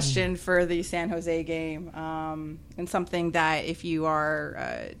 last question for the San Jose game, and something that if you are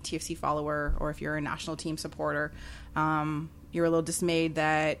a TFC follower or if you're a national team supporter, you're a little dismayed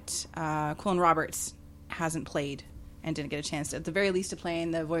that Quillen Roberts hasn't played and didn't get a chance, at the very least, to play in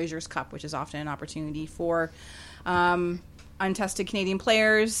the Voyageurs Cup, which is often an opportunity for untested Canadian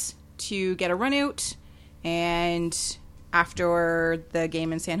players to get a run out. And after the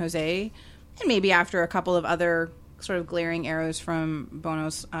game in San Jose, and maybe after a couple of other sort of glaring errors from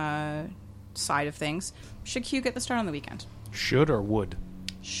Bono's side of things, should Q get the start on the weekend? Should or would?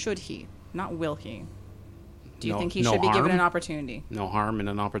 Should he? Not will he. Do you No- think he no should be given harm? an opportunity? No harm in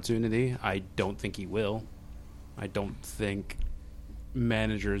an opportunity. I don't think he will. I don't think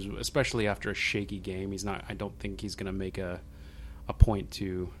managers, especially after a shaky game, I don't think he's going to make a point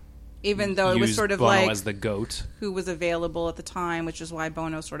to Even though it was use sort of Bono like as the GOAT. who was available at the time, which is why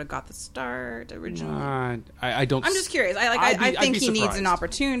Bono sort of got the start originally. I don't. I'm just curious. I'd I be think he needs surprised. an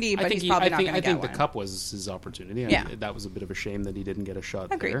opportunity, but he's he- probably I not think, going to I get think one. the cup was his opportunity. Yeah. That was a bit of a shame that he didn't get a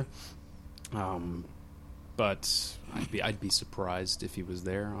shot Agreed. there. But I'd be surprised if he was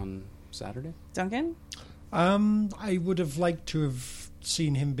there on Saturday. Duncan? I would have liked to have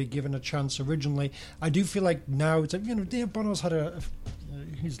seen him be given a chance originally. I do feel like now, it's Bono's had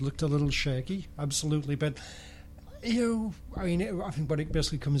he's looked a little shaky, absolutely, but I think what it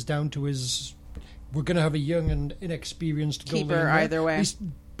basically comes down to is we're going to have a young and inexperienced goalie Keeper in there. either way. At least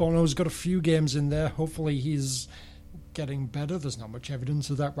Bono's got a few games in there. Hopefully he's getting better. There's not much evidence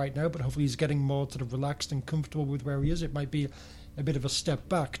of that right now, but hopefully he's getting more sort of relaxed and comfortable with where he is. It might be a bit of a step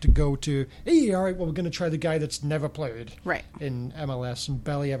back to go to, hey, all right, well, we're going to try the guy that's never played Right. in MLS and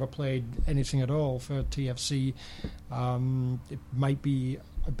barely ever played anything at all for TFC. It might be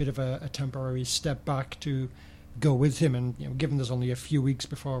a bit of a temporary step back to go with him, and given there's only a few weeks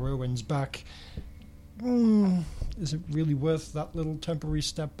before Owen's back, is it really worth that little temporary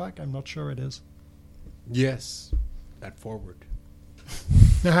step back? I'm not sure it is. Yes, that forward.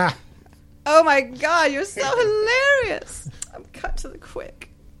 Oh my God, you're so hilarious. I'm cut to the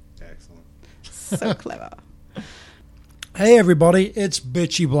quick. Excellent. So clever. Hey everybody, it's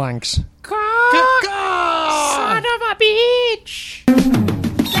Bitchy Blanks. Son of a bitch!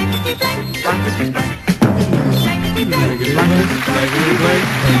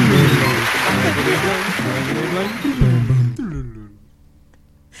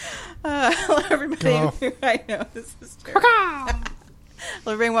 Hello, everybody. Oh. I know, this is terrible.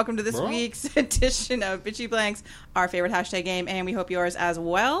 Hello, everybody. Welcome to this week's edition of Bitchy Blanks, our favorite hashtag game, and we hope yours as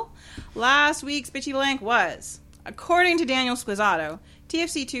well. Last week's Bitchy Blank was, according to Daniel Squizzato,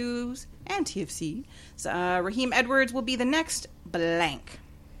 TFC2's and TFC's Raheem Edwards will be the next blank.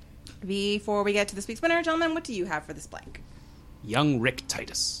 Before we get to this week's winner, gentlemen, what do you have for this blank? Young Rick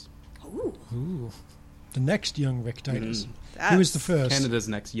Titus. Ooh, the next young Rick Titus. That's Who was the first? Canada's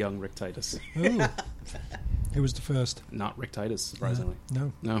next young Rick Titus. Ooh. Who was the first? Not Rick Titus, surprisingly.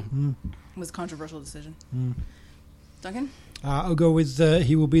 No. No. It was a controversial decision. Duncan? I'll go with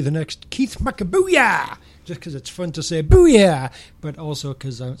he will be the next Keith Macabooyah, just because it's fun to say booyah, but also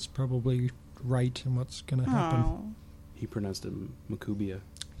because that's probably right and what's going to happen. Oh. He pronounced it Macubia.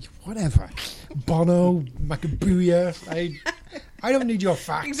 Whatever. Bono, Macabooyah. I don't need your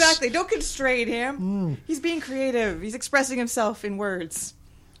facts. Exactly. Don't constrain him. He's being creative. He's expressing himself in words.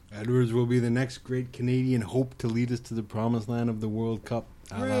 Edwards will be the next great Canadian hope to lead us to the promised land of the World Cup.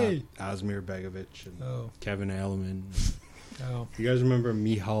 Hooray. Asmir Begovic and Oh. Kevin Alleman. Oh. You guys remember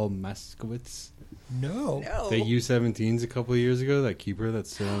Michal Maskowitz? No. No. The U17s a couple of years ago, that keeper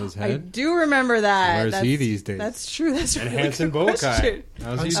that's still on his I head? do remember that. Where's he these days? That's true. That's a And really Hanson good Bokai. question.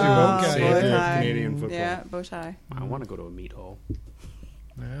 How's he Hanson doing? Bokai, Savior of Bokai. Canadian football. Yeah, bow tie. I want to go to a meat hall.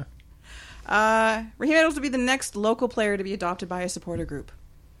 Yeah. Raheem Edwards will be the next local player to be adopted by a supporter group.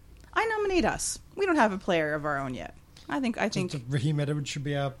 I nominate us. We don't have a player of our own yet. I think. So Raheem Edwards should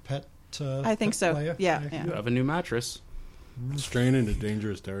be our pet. I think pet so. player. Yeah. You have a new mattress. Straying into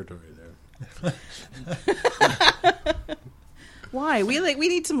dangerous territory there. Why? We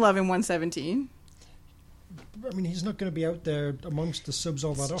need some love in 117. I mean, he's not going to be out there amongst the subs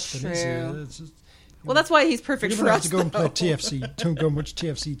all that often, is he? true. It's just, Well, that's why he's you perfect don't for have us. to go and play though. TFC. Don't go much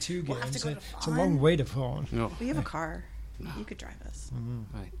TFC 2 We'll have games. to go to It's a Vaughan. long way to Vaughan. No, We have a car. You could drive us.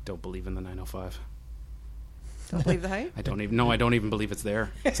 I don't believe in the 905. Don't believe the hype. I don't even believe it's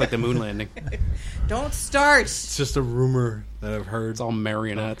there. It's like the moon landing. Don't start. It's just a rumor that I've heard. It's all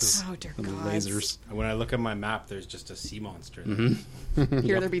marionettes Oh, dear and God. lasers. And when I look at my map, there's just a sea monster.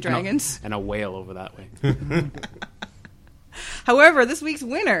 Here there be dragons. And a whale over that way. However, this week's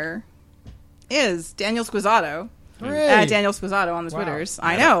winner is Daniel Squizzato. Hooray. Daniel Squizzato on the Wow. Twitters.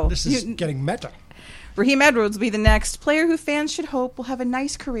 I know. This is getting meta. Raheem Edwards will be the next player who fans should hope will have a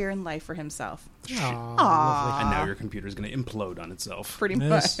nice career in life for himself. Aw. And now your computer's going to implode on itself. Pretty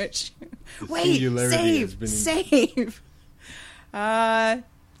Yes. much. The Wait, singularity has been- save.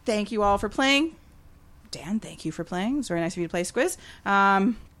 Thank you all for playing. Dan, thank you for playing. It was very nice of you to play Squiz.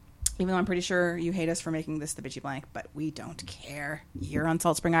 Even though I'm pretty sure you hate us for making this the bitchy blank, but we don't care. You're on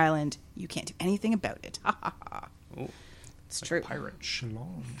Salt Spring Island. You can't do anything about it. Ha ha ha. Oh, It's true. pirate.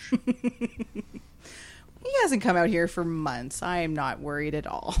 Challenge. He hasn't come out here for months. I am not worried at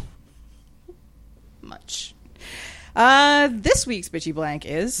all. Much. This week's bitchy blank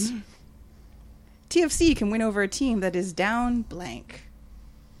is TFC can win over a team that is down blank.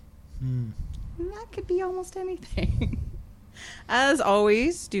 That could be almost anything. As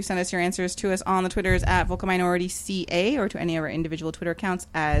always, do send us your answers to us on the Twitters at VocalMinorityCA or to any of our individual Twitter accounts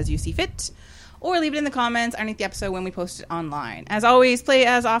as you see fit. Or leave it in the comments underneath the episode when we post it online. As always, play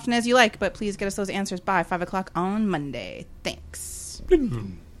as often as you like, but please get us those answers by 5 o'clock on Monday. Thanks.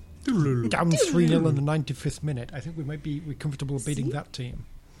 Down 3-0 in the 95th minute. I think we're comfortable beating that team.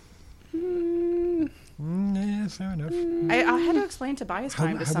 Yeah, fair enough. I had to explain Tobias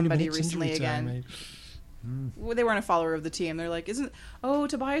time to many somebody minutes recently injury time, again. mate? Well, they weren't a follower of the team. They're like,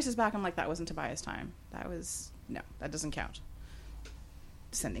 Tobias is back. I'm like, that wasn't Tobias time. No, that doesn't count.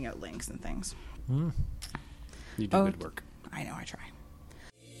 Sending out links and things. You do good work. I know, I try.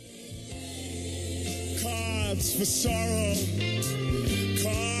 Cards for sorrow,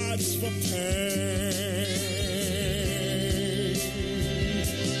 cards for pain.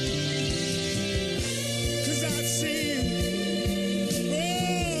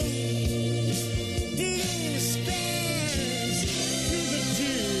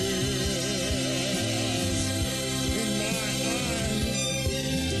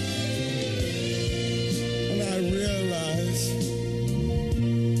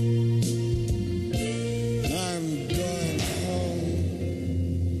 I'm going home.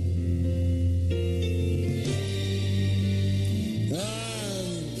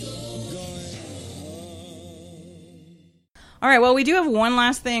 I'm going home. All right, well, we do have one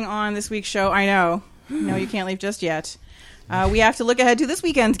last thing on this week's show. I know. No, you can't leave just yet. We have to look ahead to this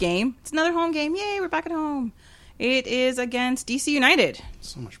weekend's game. It's another home game. Yay, we're back at home. It is against DC United.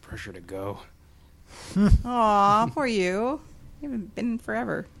 So much pressure to go. Aw, poor you. You haven't been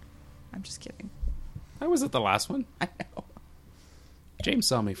forever. I'm just kidding. I was at the last one. I know. James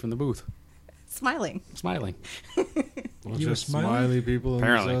saw me from the booth, Smiling. smiling. Well, You were just smiling? smiley people in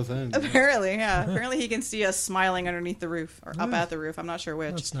Apparently. the South End. Apparently, yeah. Apparently he can see us smiling underneath the roof. Or up at the roof. I'm not sure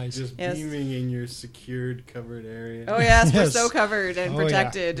which. That's nice. Just Yes. beaming in your secured, covered area. Oh, yes. We're Yes. so covered and Oh, yeah,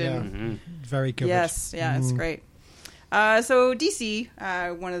 protected. yeah. And Very good. yes, yeah, it's great. So DC,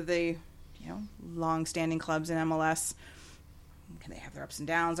 one of the long-standing clubs in MLS, they have their ups and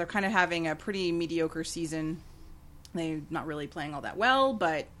downs. They're kind of having a pretty mediocre season. They're not really playing all that well,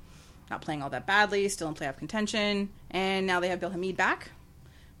 but not playing all that badly. Still in playoff contention, and now they have Bill Hamid back,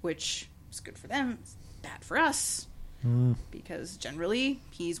 which is good for them. It's bad for us because generally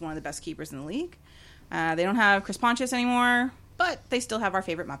he's one of the best keepers in the league. They don't have Chris Pontius anymore, but they still have our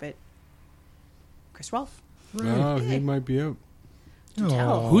favorite Muppet, Chris Rolfe. Oh, he might be out.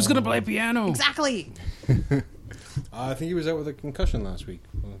 tell. Who's gonna play piano? Exactly. I think he was out with a concussion last week.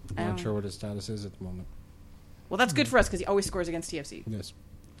 Well, I'm Oh. not sure what his status is at the moment. Well, that's good for us because he always scores against TFC. Yes.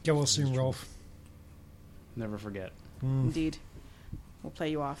 Get well soon, Rolf. Never forget. Indeed. We'll play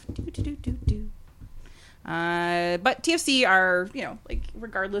you off. Do, do, do, do, do. But TFC are,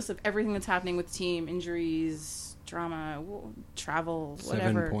 regardless of everything that's happening with the team, injuries, drama, travel,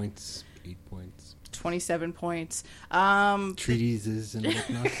 whatever. 7 points, 8 points. 27 points. Treatises and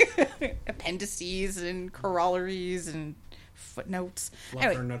whatnot. Appendices and corollaries and footnotes.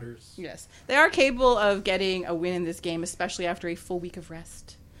 Anyway, Fluffernutters. yes. They are capable of getting a win in this game, especially after a full week of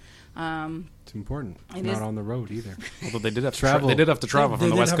rest. It's important. It Not is- on the road either. Although they did have Travel. they did have to travel They from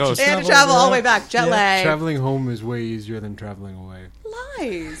the did West have to Coast. They had to Travel, travel all the yeah. way back. Jet Yeah. lag. Traveling home is way easier than traveling away.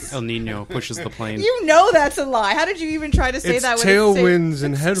 Lies. El Nino pushes the plane. You know that's a lie. How did you even try to say It's that? When tailwinds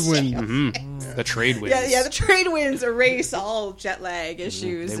and headwinds. Mhm. The trade winds. Yeah, the trade winds erase all jet lag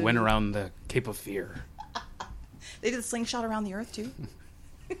issues. They went around the Cape of Fear. They did the slingshot around the Earth too.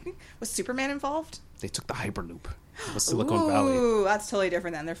 Was Superman involved? They took the Hyperloop of Silicon Valley. Ooh, that's totally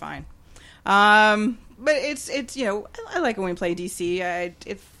different. Then they're fine. But it's I like when we play DC.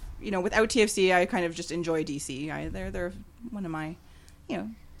 Without TFC, I kind of just enjoy DC. They're one of my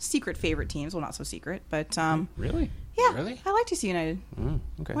secret favorite teams. Well, not so secret, but Really? yeah, Really? I like DC United. Oh,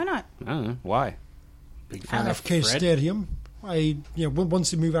 okay. Why not? I don't know. Why? Big fan of RFK Fred. Stadium.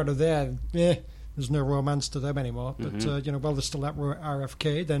 Once they move out of there, there's no romance to them anymore. But while they're still at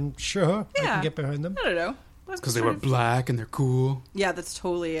RFK, then sure, I Yeah. can get behind them. I don't know. Because they were black and they're cool. Yeah, that's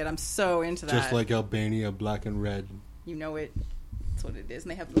totally it. I'm so into that. Just like Albania, black and red. You know it. That's what it is.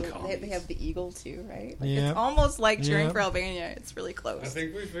 And they have they have the eagle too, right? Like Yeah. It's almost like cheering Yeah. for Albania. It's really close. I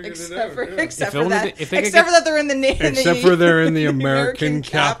think we figured except it out. for yeah. except If for only that. they- if they could Except get- for that they're in the name. Except for they're in the American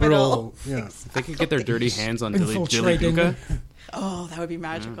capital. Yeah. If they could get their dirty hands on Dilly Infiltrating. Duka, Oh, that would be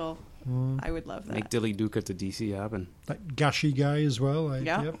magical. I would love that. make Dilly Duka to DC happen. That Gashi guy as well.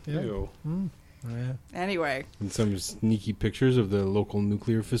 Yeah. Yep, yep. Ew. Yeah. Anyway, And some sneaky pictures of the local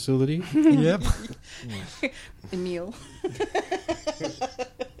nuclear facility. Yep. Emil.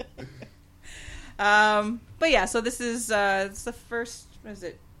 But yeah, so this is it's the first. What is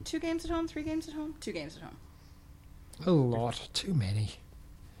it? 2 games at home? 3 games at home? 2 games at home. A lot. Too many.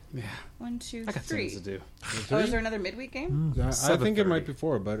 Yeah. 1, 2, I got 3. things to do. Oh, is there another midweek game? I think it 7:30. might be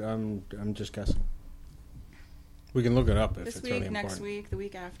 4, but I'm just guessing. We can look it up if This it's week, really next important. week, the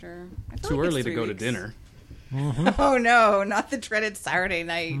week after. I feel Too like it's early to 3 go to weeks. dinner. Oh no, not the dreaded Saturday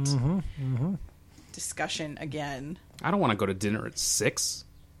night discussion again. I don't want to go to dinner at 6.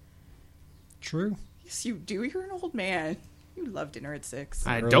 True. Yes, you do. You're an old man. You love dinner at 6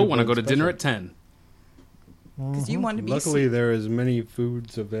 I Early don't want to bird go to dinner special. at 10. because you want to be. Luckily, there is many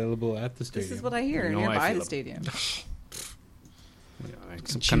foods available at the stadium. This is what I hear You know how I nearby feel the about- stadium. Like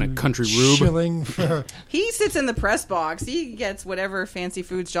some kind of country rube. Shilling for He sits in the press box. He gets whatever fancy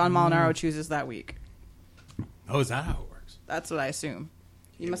foods John Molinaro chooses that week. Oh, is that how it works? That's what I assume.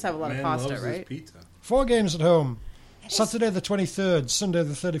 You must have a lot of Man pasta, loves his right? pizza. 4 games at home. Saturday the 23rd, Sunday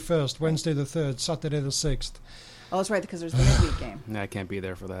the 31st, Wednesday the 3rd, Saturday the 6th. Oh, that's right, because there's the midweek game. Nah, I can't be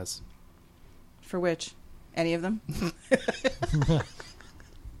there for that. For which? Any of them?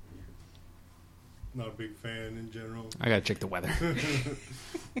 Not a big fan in general. I gotta check the weather.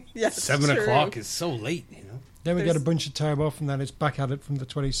 Yes, 7 true. o'clock is so late, you know. Then we get a There's- bunch of time off, and then it's back at it from the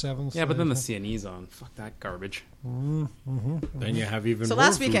 27th. Yeah, but then the CNE's on. Fuck that garbage. Then you have even So more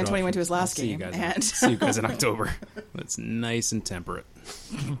last food weekend, Tony went to options. his last See you game, guys. and See you guys in October. It's nice and temperate.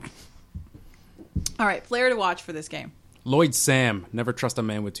 all right, player to watch for this game. Lloyd Sam. Never trust a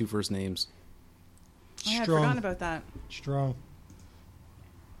man with two first names. I had Strong. forgotten about that. Strong.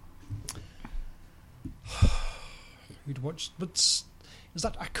 We'd watch, but is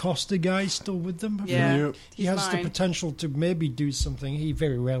that Acosta guy still with them? Yeah, Yep. He he's has the mine. potential to maybe do something. He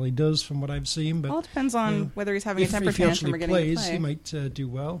very rarely does, from what I've seen. But Well, it depends on Yeah. whether he's having a if temper he tantrum actually or getting plays, to play. he might do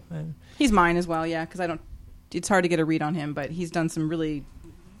well. He's mine as well, yeah, because I don't. It's hard to get a read on him, but he's done some really.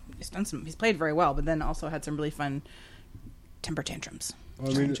 He's played very well, but then also had some really fun temper tantrums. I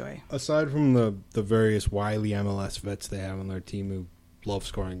Which I mean, enjoy. aside from the various wily MLS vets they have on their team who love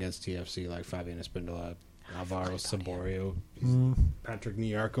scoring against TFC, like Fabian Espindola, Alvaro Saborio, Patrick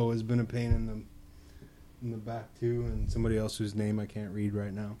Nyarko has been a pain in the back too, and somebody else whose name I can't read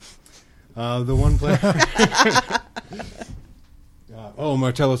right now. The one player.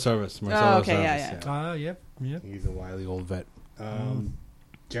 Marcelo Sarvis. Marcelo okay, Sarvis, yeah. Yep. He's a wily old vet.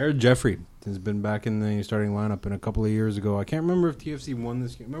 Jared Jeffrey has been back in the starting lineup in a couple of years ago. I can't remember if TFC won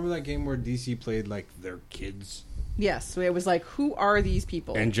this game. Remember that game where DC played like their kids? Yes, so it was like, who are these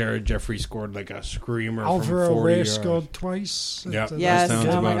people? And Jared Jeffrey scored like a screamer Alvaro from 40 Reyes yards. scored twice. Yeah. yes, That sounds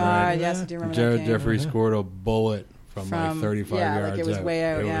oh my about god, right. yes, I do remember Jared that game. Jeffrey scored a bullet from like 35 yeah, like yards it was out. way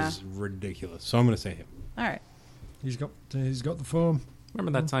out, It yeah. was ridiculous. So I'm going to say him. All right. He's got the form.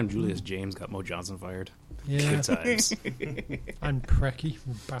 Remember that time Julius James got Mo Johnson fired? Yeah, Good times. and Preki,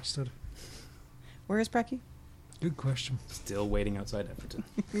 bastard. Where is Preki? Good question. Still waiting outside Everton.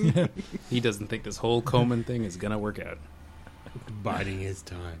 He doesn't think this whole Coleman thing is going to work out. Biding his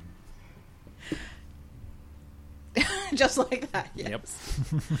time. Just like that, yes.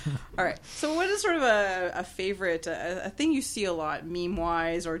 Yep. All right. So what is sort of a favorite, a thing you see a lot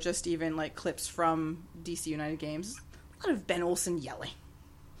meme-wise or just even like clips from DC United games? A lot of Ben Olsen yelling.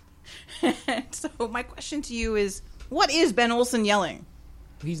 So my question to you is, what is Ben Olsen yelling?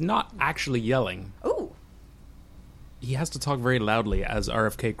 He's not actually yelling. Ooh. He has to talk very loudly as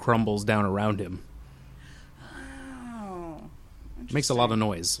RFK crumbles down around him. Oh. Makes a lot of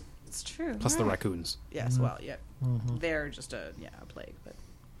noise. It's true. Plus the All right. raccoons. Yes, well, yeah. They're just a plague, but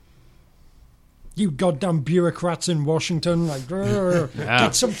You goddamn bureaucrats in Washington, like, "Grr, Yeah.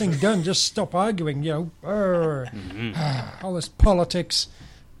 get something done. Just stop arguing, you know. Grr. All this politics.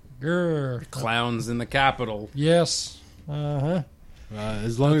 Grr. Clowns in the Capitol. Yes. Uh-huh.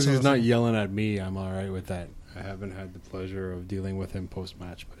 As long as That's he's not awesome. yelling at me, I'm all right with that. I haven't had the pleasure of dealing with him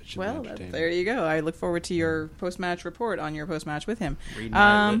post-match, but it should well, be entertaining. there you go. I look forward to your post-match report on your post-match with him. Read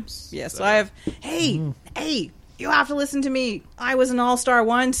my lips. Yes, So- so I have. Hey, you have to listen to me. I was an all-star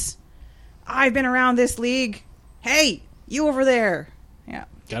once. I've been around this league. Hey, you over there. Yeah,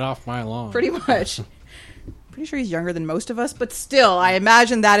 Get off my lawn. pretty much. Pretty sure he's younger than most of us, but still, I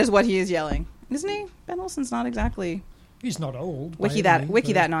imagine that is what he is yelling, isn't he? Ben Olsen's not exactly He's not old. by wiki any that means,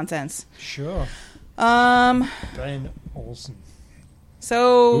 wiki but that nonsense. Sure. Ben Olsen.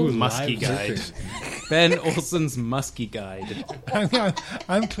 So Ooh, Muskie Guide. Ben Olsen's Muskie Guide.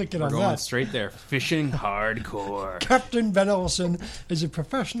 I'm clicking We're on going that. straight there. Fishing hardcore. Captain Ben Olsen is a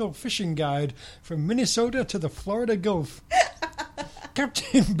professional fishing guide from Minnesota to the Florida Gulf.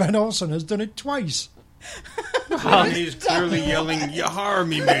 Captain Ben Olsen has done it twice. He's clearly yelling, "Yahar,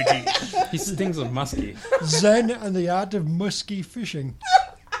 me matey!" He stings with muskie. Zen and the art of musky fishing.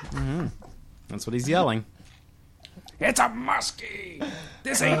 That's what he's yelling. It's a muskie.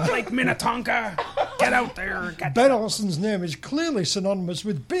 This ain't Lake Minnetonka. Get out there. Get Ben Olsen's name is clearly synonymous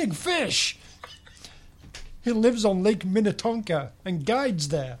with big fish. He lives on Lake Minnetonka and guides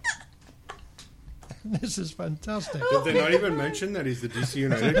there. This is fantastic. Did they not even mention that he's the DC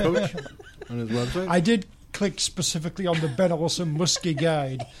United coach on his website? I did click specifically on the Ben Olsen Muskie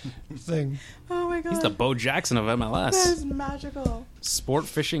Guide thing. oh my god, He's the Bo Jackson of that MLS. is magical. Sport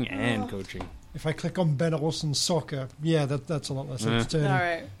fishing and coaching. If I click on Ben Olsen Soccer, yeah, that's a lot less entertaining. All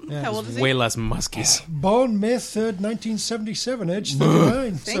right, Yeah. how old is he? Way less muskies. Born May 3rd, 1977, age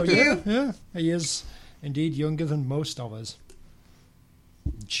 39. Thank so, you. Yeah, he is indeed younger than most of us.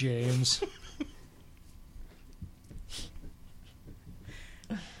 James.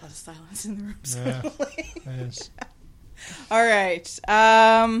 A lot of silence in the room. Yeah. Yes. All right.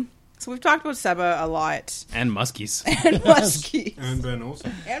 So we've talked about Seba a lot, And muskies. and Muskie, And Ben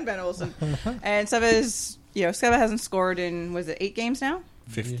Olsen. and Ben Olsen, and Seba hasn't scored in, was it 8 games now?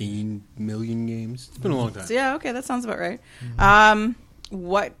 15 million games. It's been a long time. So yeah, okay, that sounds about right.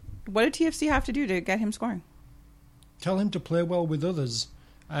 What did TFC have to do to get him scoring? Tell him to play well with others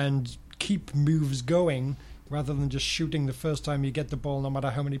and keep moves going rather than just shooting the first time you get the ball, no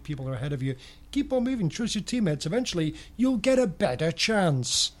matter how many people are ahead of you. Keep on moving, trust your teammates. Eventually, you'll get a better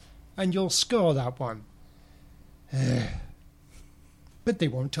chance, and you'll score that one. But they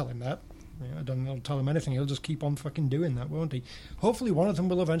won't tell him that. I don't know, tell him anything. He'll just keep on fucking doing that, won't he? Hopefully one of them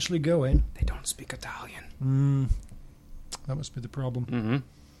will eventually go in. They don't speak Italian. That must be the problem. Mm-hmm.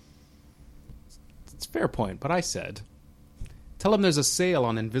 It's a fair point, but I said, tell them there's a sale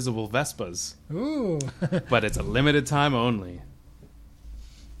on invisible Vespas, Ooh. but it's a limited time only.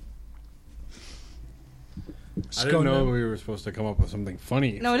 I didn't know we were supposed to come up with something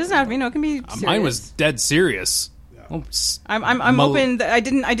funny. No, it doesn't have to be. No, it can be serious. Mine was dead serious. I'm open. I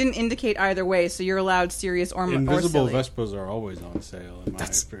didn't indicate either way, so you're allowed serious or Invisible or silly. Vespas are always on sale in my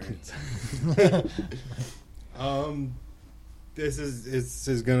experience. This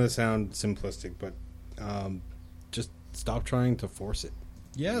is gonna sound simplistic, but just stop trying to force it.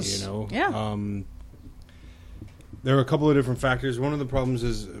 Yes. You know. Yeah. There are a couple of different factors. One of the problems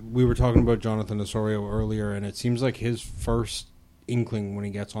is we were talking about Jonathan Osorio earlier, and it seems like his first inkling when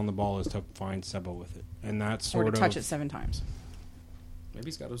he gets on the ball is to find Seba with it, and that's Or sort to of touch it 7 times. Maybe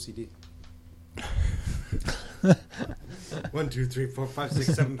he's got OCD. 1, 2, 3, 4, 5,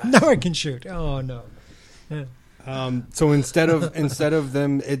 6, 7. Now I can shoot. Oh, no. Yeah. So instead of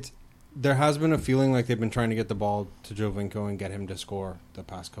them, there has been a feeling like they've been trying to get the ball to Jovinko and get him to score the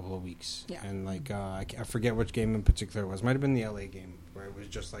past couple of weeks. Yeah. And I forget which game in particular it was. Might have been the LA game where it was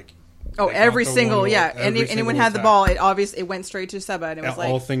just like. Oh, they got every the single, one yeah. goal, every Anyone single had the attack. ball, it went straight to Seba, and it was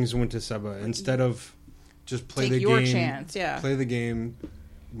All like, things went to Seba instead of just play take the your game. chance, yeah. Play the game,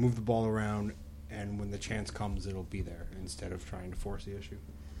 move the ball around, and when the chance comes, it'll be there instead of trying to force the issue.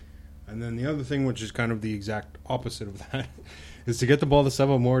 And then the other thing, which is kind of the exact opposite of that, is to get the ball to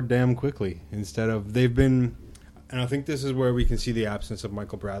Seba more damn quickly. Instead of they've been, and I think this is where we can see the absence of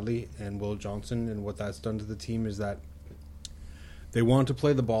Michael Bradley and Will Johnson, and what that's done to the team is that they want to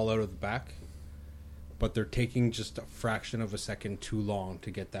play the ball out of the back, but they're taking just a fraction of a second too long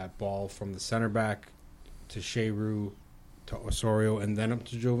to get that ball from the center back to Sheru to Osorio and then up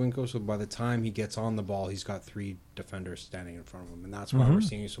to Jovinko. So by the time he gets on the ball, he's got 3 defenders standing in front of him. And that's why we're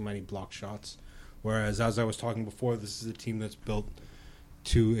seeing so many block shots. Whereas, as I was talking before, this is a team that's built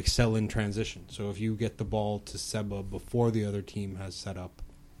to excel in transition. So if you get the ball to Seba before the other team has set up,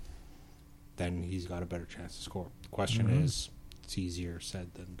 then he's got a better chance to score. The question is, it's easier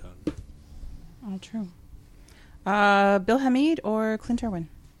said than done. all true. Bill Hamid or Clint Irwin?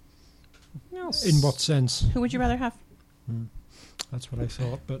 In what sense? Who would you rather have? That's what I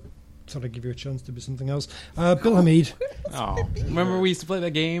thought, but thought I'd give you a chance to be something else. Bill Hamid. Oh, remember we used to play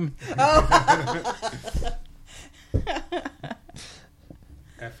that game?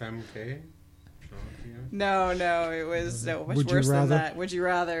 FMK? No, it was much Would you worse than rather? that. Would you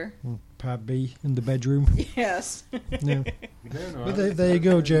rather? Part B in the bedroom. Yes. Yeah. But there you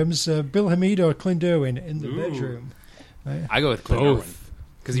go, James. Bill Hamid or Clint Irwin in the bedroom. I go with Clint Both. Irwin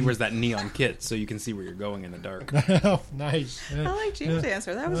because he wears that neon kit, so you can see where you're going in the dark. Oh, nice. I like James'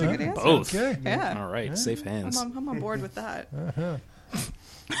 answer. That was a good answer. Both. Okay. Yeah. All right, safe hands. I'm on board with that.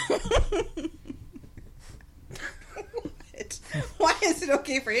 Why is it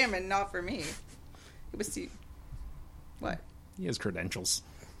okay for him and not for me? It was what? He has credentials.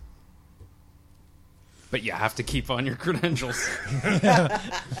 But you have to keep on your credentials.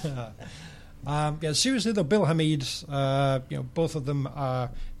 Seriously though, Bill Hamid, both of them are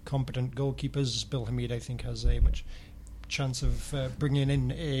competent goalkeepers. Bill Hamid, I think, has a much chance of bringing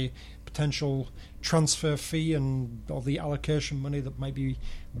in a potential transfer fee and all the allocation money that might be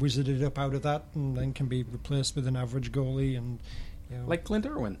wizarded up out of that, and then can be replaced with an average goalie. And Like Clint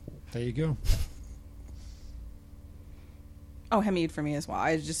Irwin. there you go. Oh, Hamid for me as well.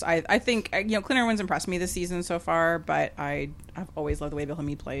 I think Clint Irwin's impressed me this season so far, but I've always loved the way Bill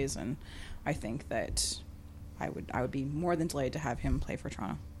Hamid plays, and I think that I would be more than delighted to have him play for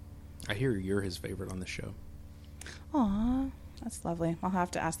Toronto. I hear you're his favorite on the show. Aw, that's lovely. I'll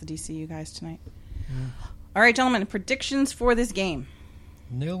have to ask the DCU guys tonight. All right, gentlemen, predictions for this game.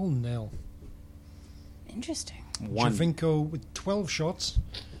 0-0. Interesting. One. Jovinko with 12 shots,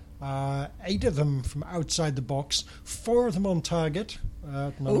 8 of them from outside the box, 4 of them on target.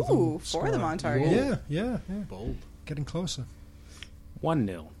 None of them Ooh, 4 of them on target. Yeah. Bold. Getting closer.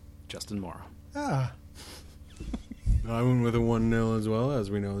 1-0, Justin Morrow. I went with a 1-0 as well.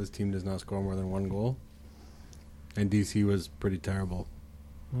 As we know, this team does not score more than 1 goal. And DC was pretty terrible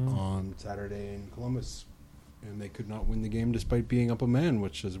on Saturday in Columbus. And they could not win the game despite being up a man,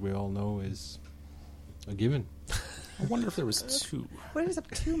 which, as we all know, is a given. I wonder if there was 2. What is up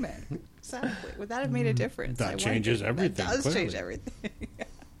 2 men? Exactly. Would that have made a difference? That changes everything, That does clearly. change everything.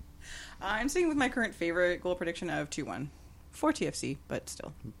 I'm sticking with my current favorite goal prediction of 2-1 for TFC, but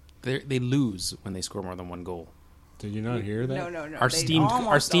still. They lose when they score more than one goal. Did you not hear that? No. Our they esteemed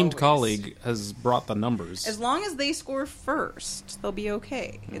almost always. colleague has brought the numbers. As long as they score first, they'll be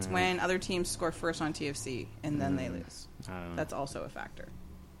okay. It's when other teams score first on TFC and then they lose. I don't know. That's also a factor.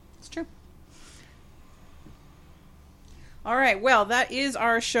 It's true. All right. Well, that is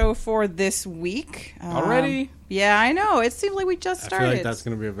our show for this week. Already? Yeah, I know. It seems like we just I started. feel like that's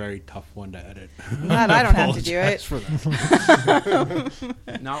going to be a very tough one to edit. Glad I don't have to do it. For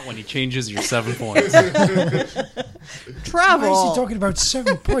that. Not when he changes your 7 points. Travel. Why is he talking about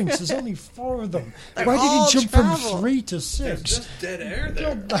 7 points? There's only 4 of them. They're Why did all he jump travel. from 3 to There's 6? just dead air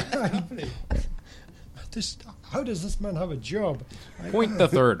there. How does this man have a job? Point the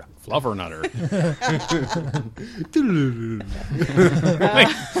third. Fluffernutter. Point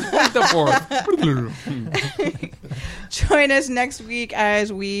the fourth. Join us next week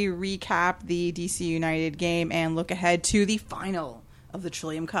as we recap the DC United game and look ahead to the final of the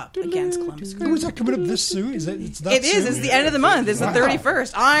Trillium Cup against Columbus Crew. Oh, is that coming up this soon? It's that It is. soon? It's the end of the month. It's the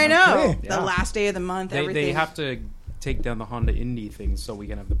 31st. I know. Okay. The last day of the month. They Everything. have to take down the Honda Indy thing so we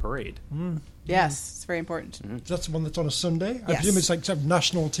can have the parade. Yes, it's very important. That's the one that's on a Sunday. I Yes. presume it's like some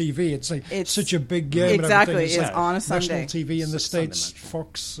national TV. It's like It's- such a big game. Exactly. And everything. It's on a national Sunday. TV in the It's Sunday States, night.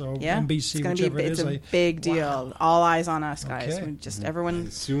 Fox or Yeah, NBC, it's gonna whichever be. it It's is. a like, big deal. All eyes on us, guys. Okay. We just everyone,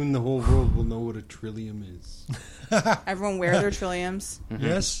 Soon the whole world will know what a trillium is. everyone wear their trilliums.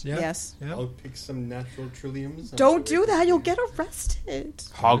 Yes, yeah, Yes. yeah. I'll pick some natural trilliums. Don't do that. You'll get arrested.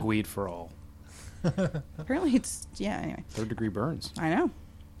 Hogweed for all. Apparently, it's Anyway, 3rd-degree burns. I know.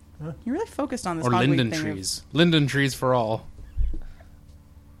 You're really focused on this. Or hogweed linden thing. trees. Linden trees for all.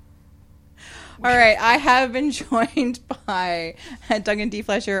 All right, I have been joined by Duncan D.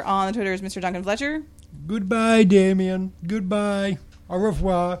 Fletcher on the Twitter as Mr. Duncan Fletcher. Goodbye, Damien. Goodbye. Au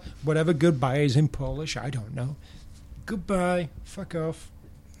revoir. Whatever goodbye is in Polish, I don't know. Goodbye. Fuck off.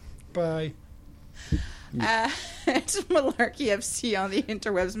 Bye. It's Malarkey FC on the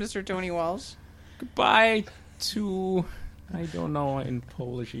interwebs, Mr. Tony Walsh. Goodbye to... I don't know in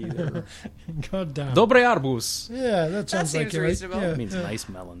Polish either. God damn. Dobre arbus. Yeah, that sounds seems like it. Right? reasonable. Yeah. It means nice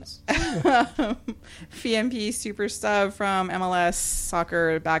melons. PMP super sub from MLS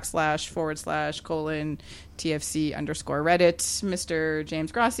soccer / /TFC _Reddit, Mr.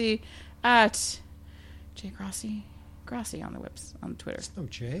 James Grossi at J Grossi on the Twitter. No,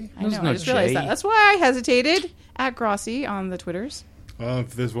 Jay. I There's know, no I just realized J. that. That's why I hesitated at Grossi on the Twitters.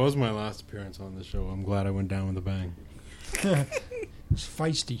 If this was my last appearance on the show, I'm glad I went down with a bang. It's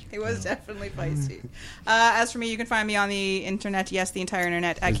feisty. It was definitely feisty. As for me, you can find me on the internet, yes, the entire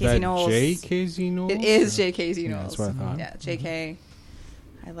internet, at Is Casey that Knowles. JKZ Knowles? It is JKZ Knowles. that's what I thought. Yeah, JK.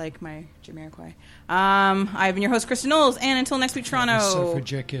 I like my Jamiroquai. I've been your host, Kristen Knowles, and until next week, So Toronto. for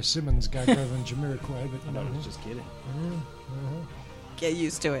J.K. Simmons guy rather than Jamiroquai, but you know, Just kidding. Get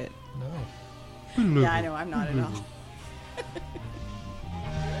used to it. no. Yeah, I know, I'm not at all.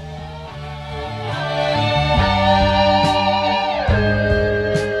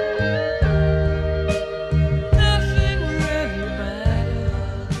 Nothing really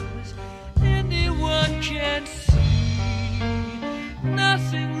matters. Anyone can see.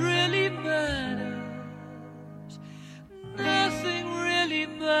 Nothing really matters. Nothing really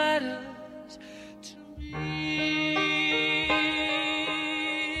matters to me.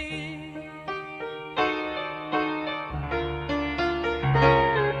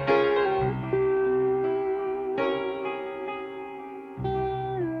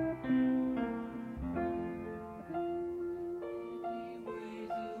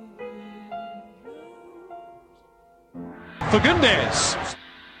 For goodness!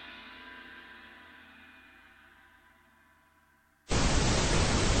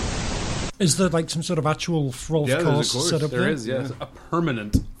 Is there like some sort of actual Frolf Yeah, there's a course course. set up There is, yes. A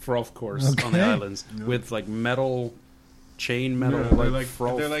permanent Frolf course on the Okay. islands with like metal, chain metal, they're like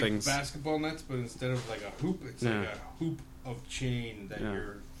Frolf they're like things. basketball nets, but instead of like a hoop, it's Yeah. like a hoop of chain that Yeah.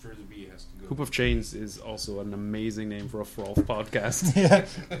 your frisbee has to go. Hoop of Chains is also an amazing name for a Frolf podcast. Yeah.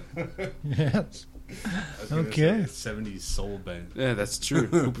 Yes. I was gonna Okay. say a 70s soul band. Yeah, that's true.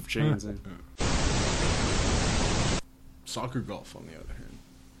 Hoop of Chains. Soccer golf, on the other hand.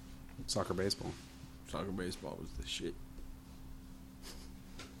 Soccer, baseball. Soccer baseball was the shit.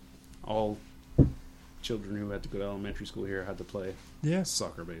 All children who had to go to elementary school here had to play Yes.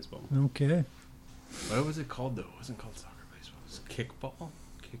 soccer, baseball. Okay. What was it called though? It wasn't called soccer baseball. It was kickball.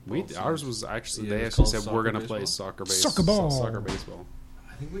 Ours was actually, Yeah, they it's actually called said we're soccer going to play baseball? soccer Soccer ball. Soccer baseball.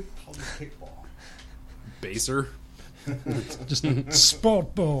 I think we called it kickball. Baser. Just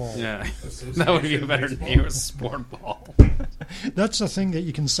sport ball. Yeah, that would be a better name. Sport ball. That's the thing that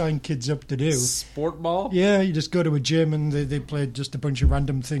you can sign kids up to do. Sport ball. Yeah, you just go to a gym and they play just a bunch of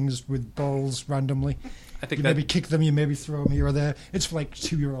random things with balls randomly. I think You that. maybe kick them, you maybe throw them here or there. It's for like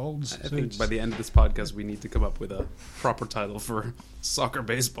 2-year-olds. I think by the end of this podcast, we need to come up with a proper title for soccer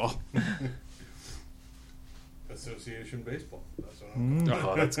baseball. Association baseball. That's what I'm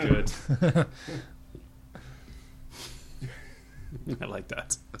Oh, that's good. I like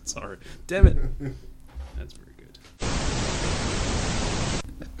that. That's hard. Damn it. That's very good.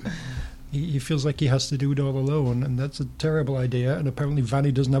 He feels like he has to do it all alone, and that's a terrible idea. And apparently,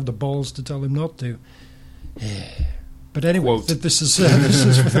 Vanny doesn't have the balls to tell him not to. But anyway, Quote. this is for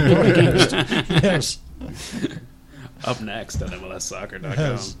the podcast. Yes, Up next on MLSsoccer.com.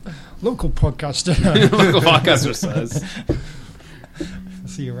 yes. Local podcaster Local podcaster says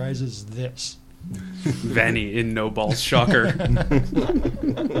theorizes this. Vanny in no balls shocker.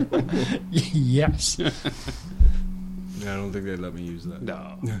 Yes. Yeah, I don't think they'd let me use that.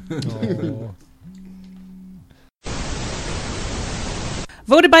 No. Oh.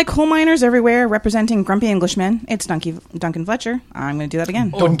 Voted by coal miners everywhere, representing grumpy Englishmen, it's Duncan Fletcher. I'm going to do that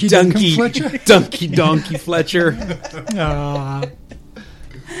again. Donkey Duncan Fletcher. Donkey Fletcher. Ah.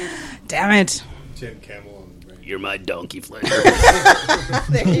 Damn it. Tin Camel on the brain. You're my donkey Fletcher.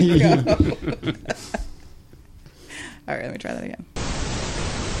 There you go. All right, let me try that again.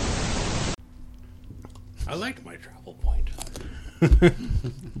 I like my travel point.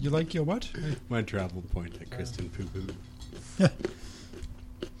 You like your what? My travel point at Kristen Poo Poo.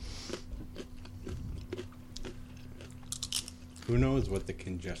 Who knows what the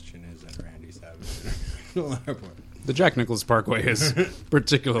congestion is at Randy's International Airport? The Jack Nicklaus Parkway is It's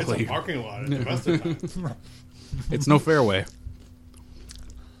particularly. a parking lot at the best of times. It's no fairway.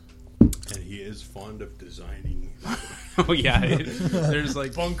 And he is fond of designing Oh yeah, there's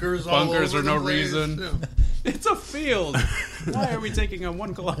like bunkers all for over no the place. reason. Yeah. It's a field. Why are we taking a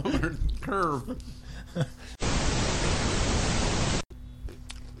 1 kilometer curve?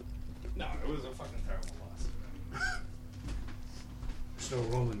 No, it was a fucking terrible loss. Still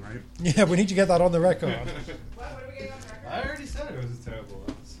rolling, right? Yeah, we need to get that on the record.